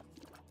my mouth.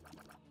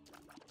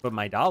 But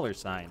my dollar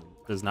sign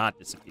does not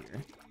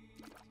disappear.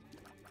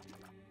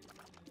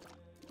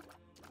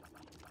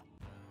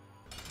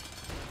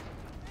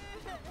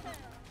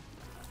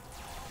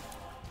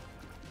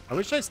 I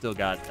wish I still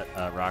got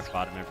rock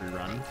bottom every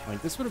run.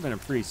 Like, this would have been a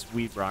pretty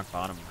sweet rock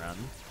bottom run.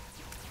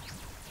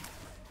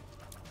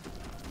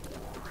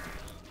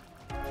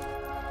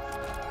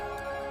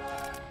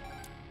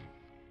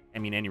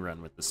 mean, any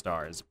run with the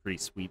star is a pretty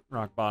sweet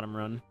rock bottom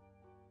run.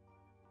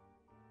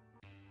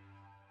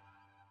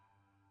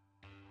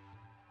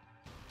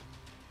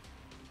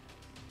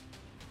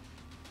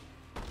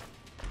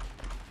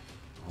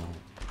 Oh,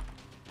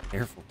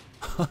 careful.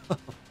 Okay,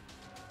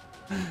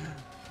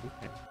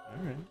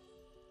 alright.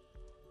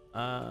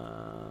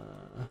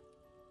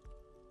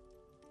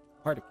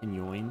 Hardican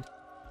yoined.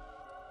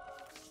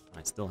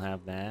 I still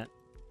have that.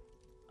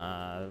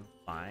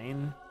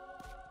 Fine.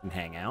 Can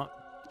hang out.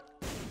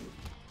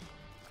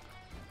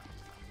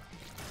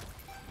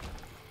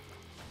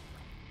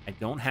 I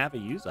don't have a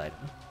use item,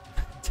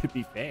 to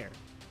be fair.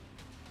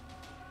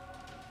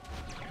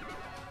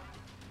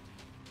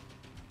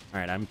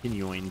 Alright, I'm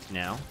conjoined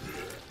now.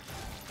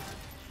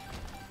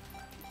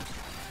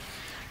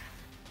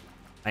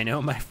 I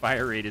know my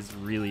fire rate is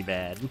really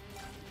bad.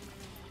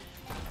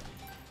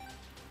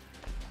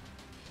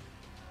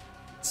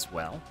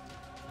 Swell.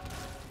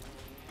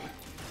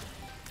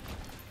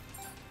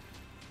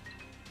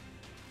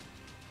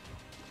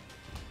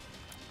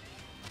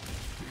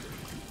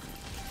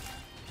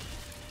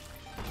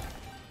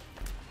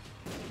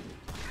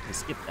 I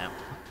skipped that one.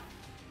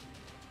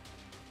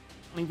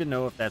 I don't even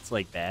know if that's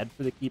like bad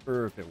for the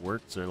keeper or if it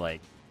works or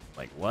like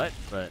what,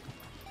 but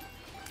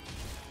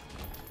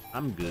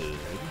I'm good.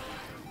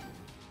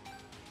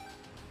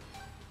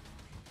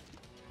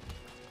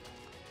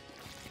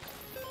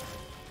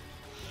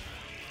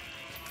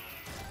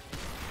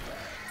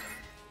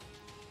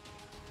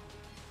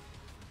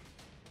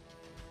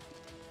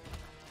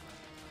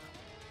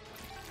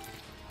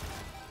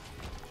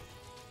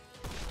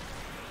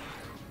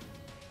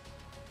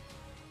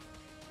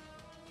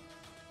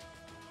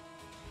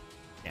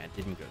 Yeah, it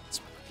didn't go this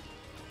way.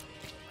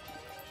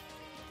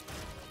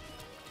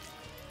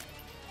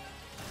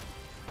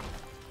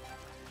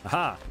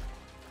 Aha!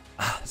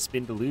 Ah,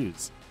 spin to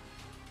lose.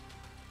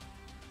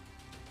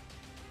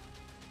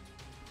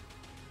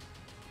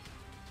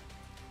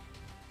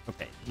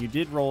 Okay, you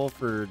did roll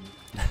for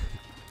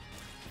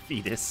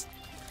fetus,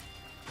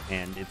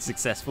 and it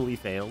successfully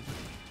failed.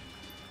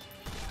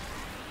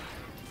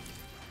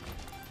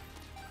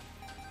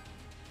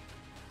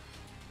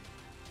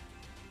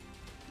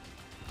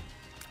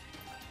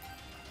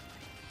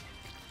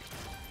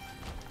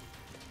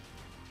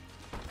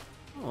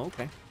 Oh,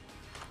 okay.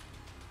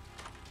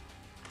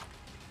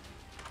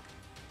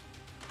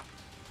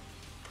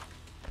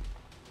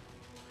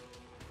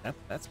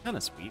 That's kind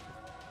of sweet.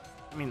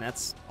 I mean,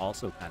 that's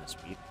also kind of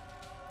sweet.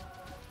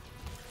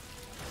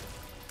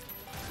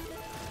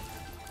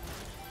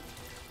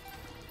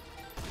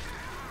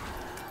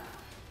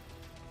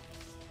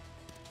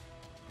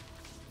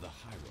 The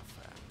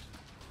Hierophant.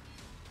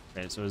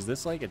 Okay, so is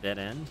this like a dead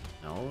end?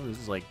 No, this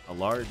is like a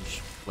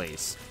large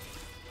place.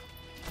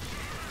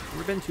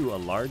 Ever been to a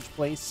large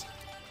place?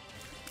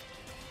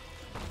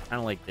 Kind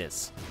of like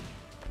this.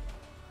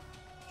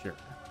 Sure.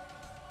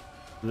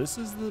 This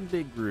is the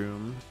big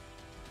room.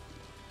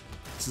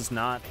 This is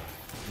not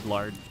a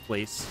large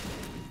place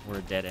or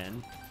a dead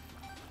end.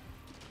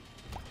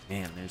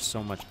 Man, there's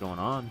so much going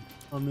on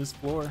this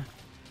floor.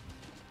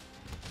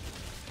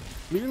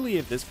 Clearly,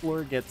 if this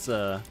floor gets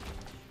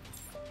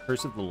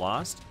Curse of the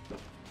Lost,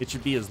 it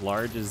should be as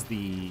large as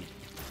the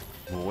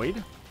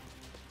Void.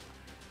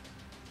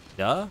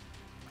 Duh.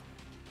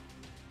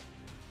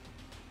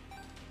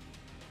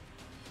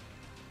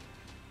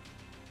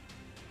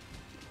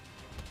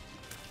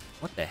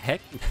 What the heck?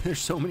 There's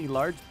so many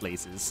large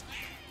places.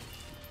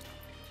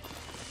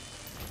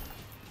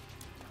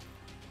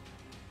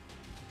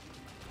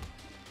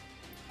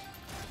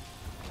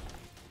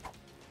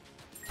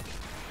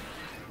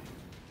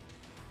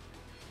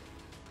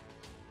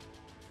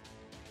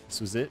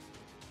 This was it?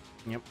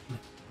 Yep.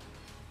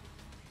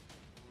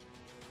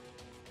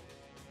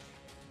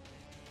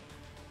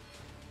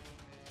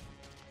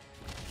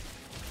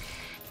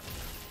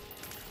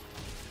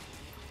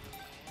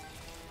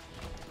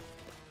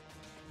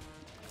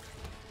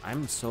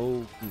 I'm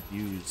so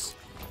confused.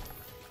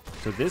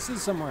 So this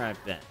is somewhere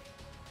I've been.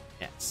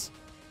 Yes.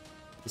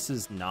 This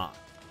is not.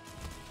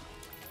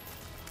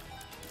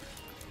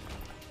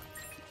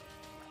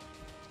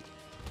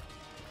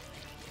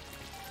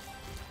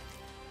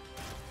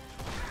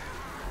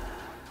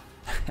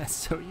 That's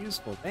so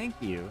useful. Thank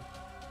you.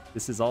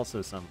 This is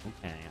also some...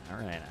 Okay,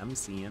 alright. I'm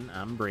seeing.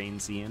 I'm brain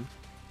seeing.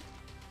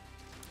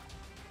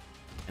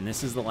 And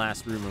this is the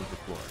last room of the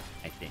floor,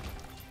 I think.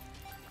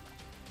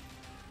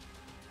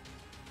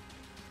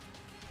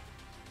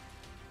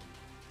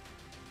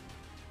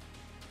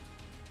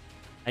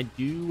 I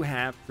do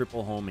have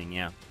triple homing,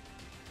 yeah.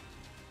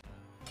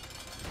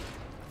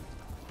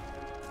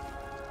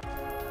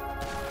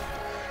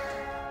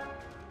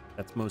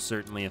 That's most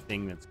certainly a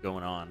thing that's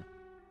going on.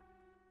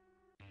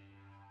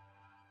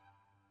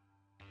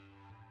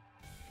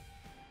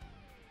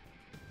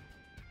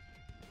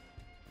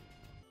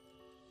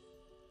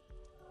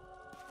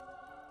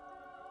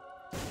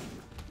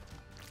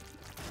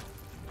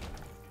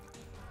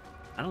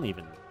 I don't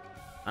even.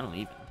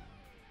 Alright,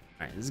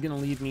 this is gonna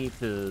lead me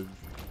to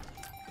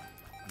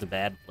the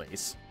bad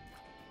place.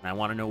 And I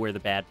want to know where the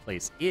bad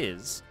place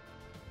is.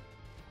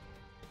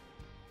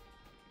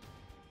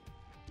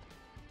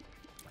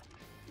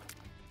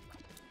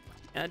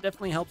 Yeah, it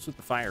definitely helps with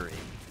the fire rate.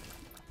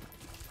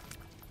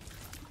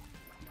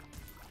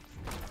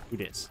 Who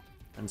dis?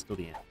 Until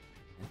the end.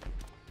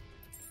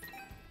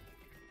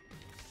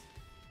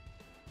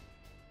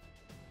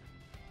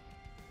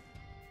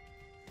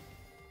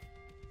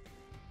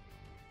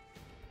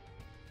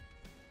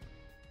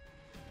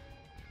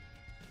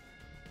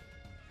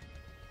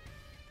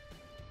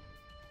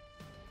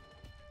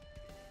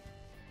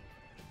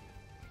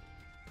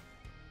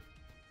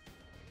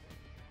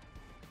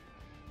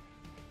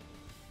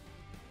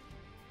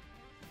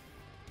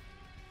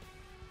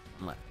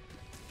 Left.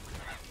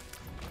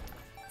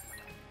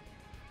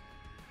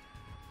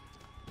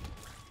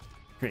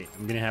 Great,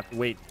 I'm gonna have to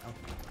wait now.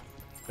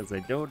 Because I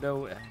don't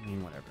know. I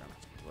mean, whatever. I'm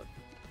just gonna look.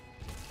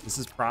 This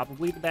is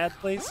probably the bad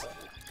place.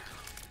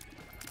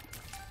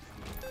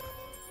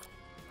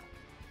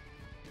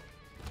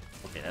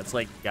 Okay, that's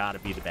like gotta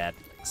be the bad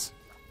place.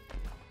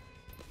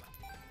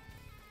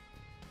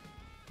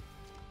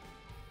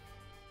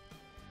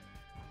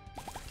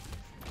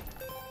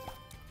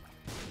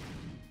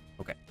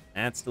 Okay,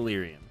 that's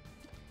delirium.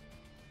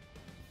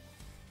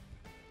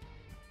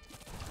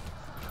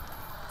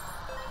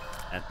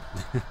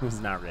 That was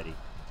not ready.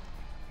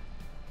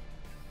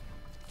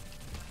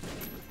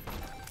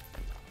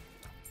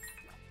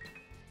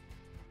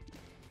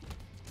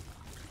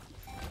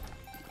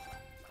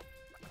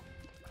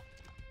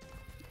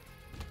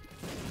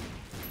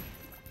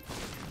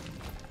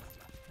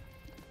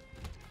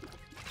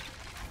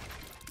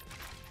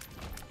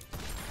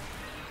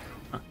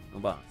 Huh, no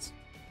boss.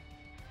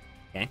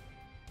 Okay.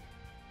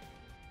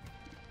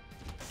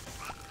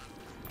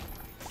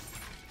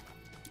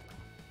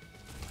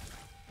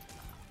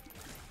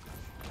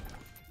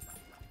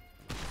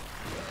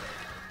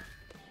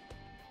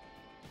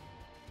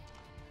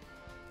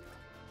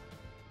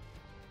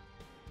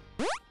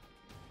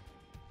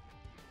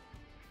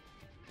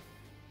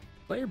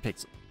 Player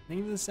Pixel. Thank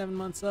you for the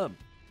 7-month sub.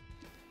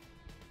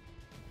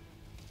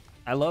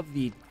 I love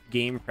the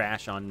game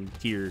crash on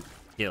tier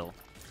kill.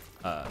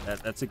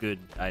 That's a good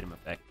item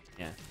effect.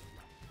 Yeah.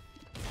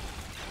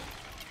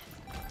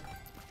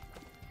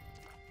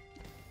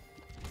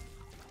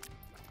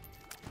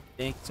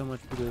 Thanks so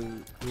much for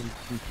the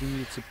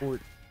continued support.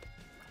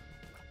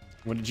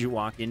 What did you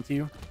walk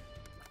into?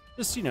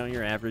 Just, you know,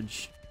 your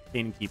average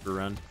Pain and Keeper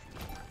run.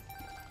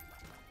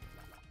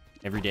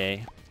 Every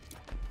day.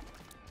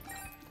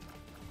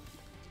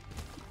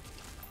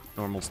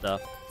 Normal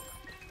stuff.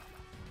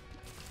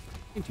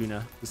 Hey, Tuna.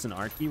 Is this an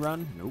Archie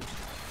run? Nope.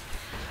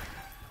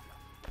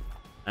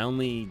 I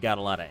only got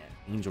a lot of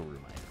Angel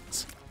Room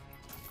items.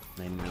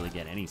 I didn't really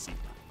get any Secret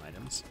Room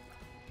items.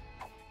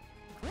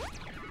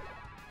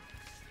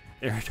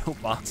 There are no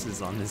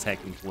bosses on this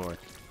heckin' floor.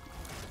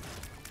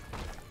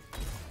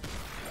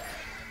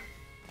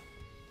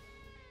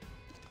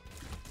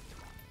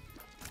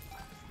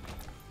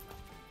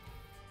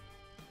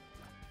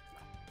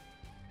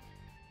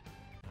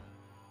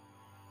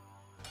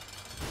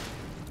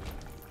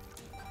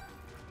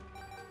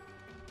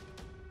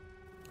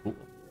 Cool.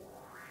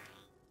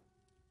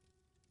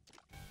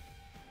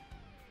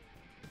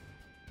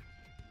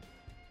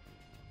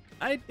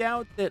 I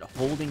doubt that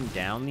holding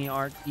down the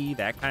R key,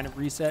 that kind of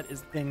reset,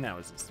 is the thing. That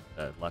was just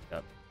luck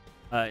up.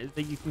 Is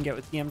that you can get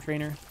with TM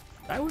Trainer.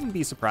 I wouldn't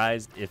be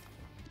surprised if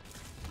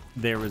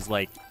there was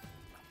like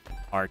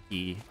R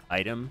key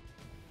item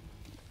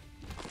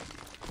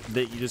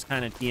that you just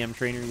kind of TM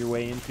Trainer your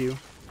way into,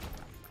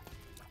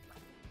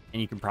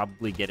 and you can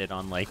probably get it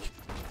on like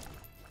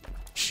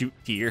shoot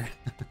tier.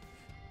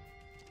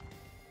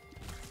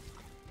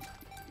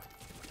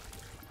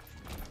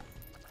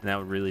 And that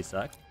would really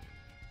suck.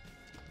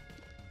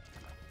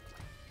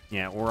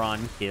 Yeah, or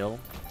on kill.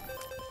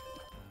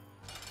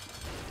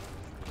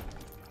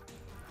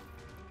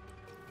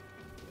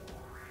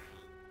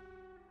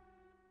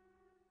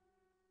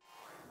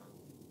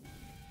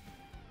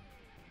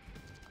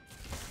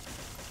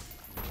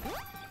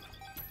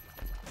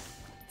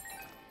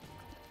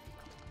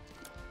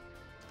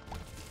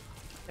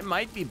 It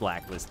might be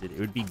blacklisted. It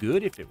would be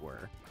good if it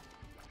were.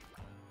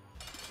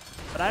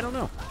 But I don't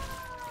know.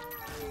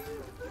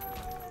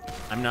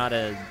 I'm not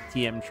a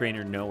TM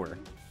Trainer knower.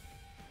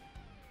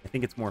 I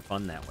think it's more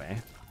fun that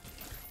way.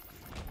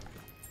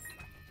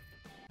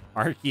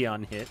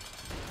 Archeon hit.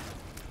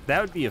 That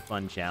would be a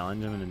fun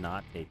challenge. I'm going to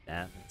not take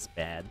that. That's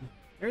bad.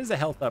 There is a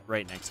health up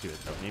right next to it,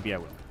 though. Maybe I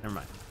will. Never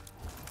mind.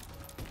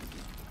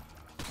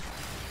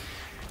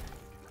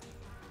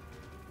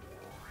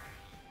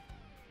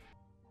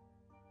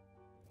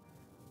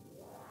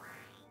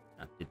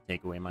 That did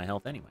take away my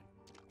health anyway.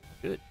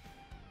 Good.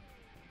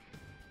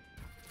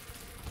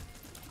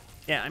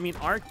 Yeah, I mean,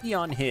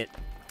 Archeon hit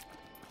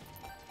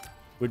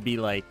would be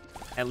like,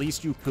 at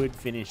least you could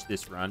finish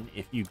this run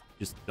if you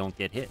just don't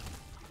get hit.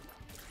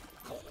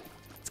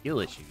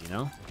 Skill issue, you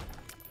know?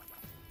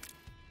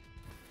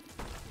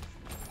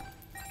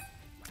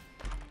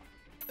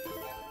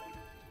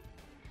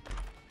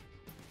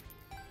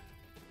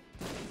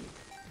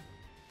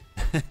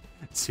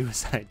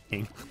 Suicide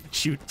King.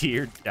 Shoot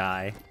tier,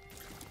 die.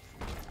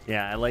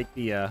 Yeah, I like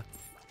the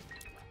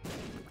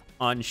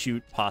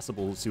on-shoot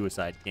possible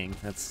Suicide King.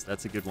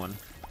 That's a good one.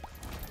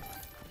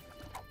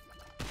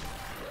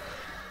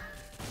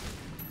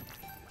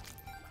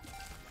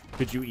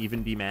 Could you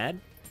even be mad?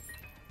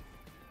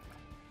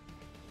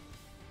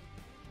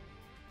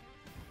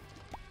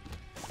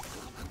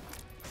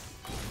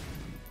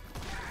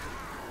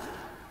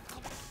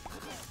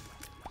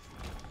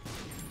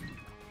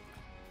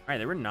 Alright,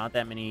 there were not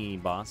that many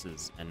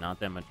bosses and not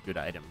that much good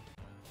item.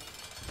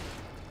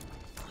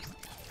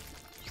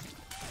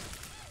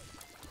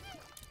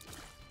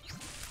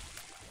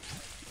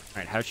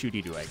 Alright, how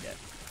shooty do I get?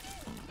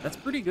 That's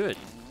pretty good.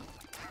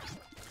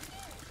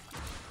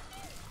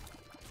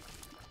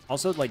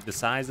 Also, like, the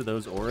size of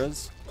those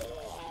auras.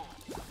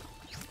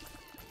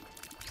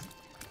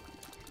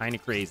 Kinda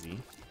crazy.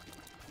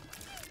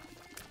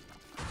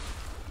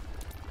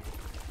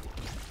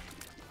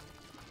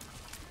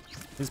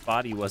 His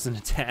body wasn't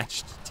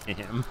attached to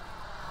him.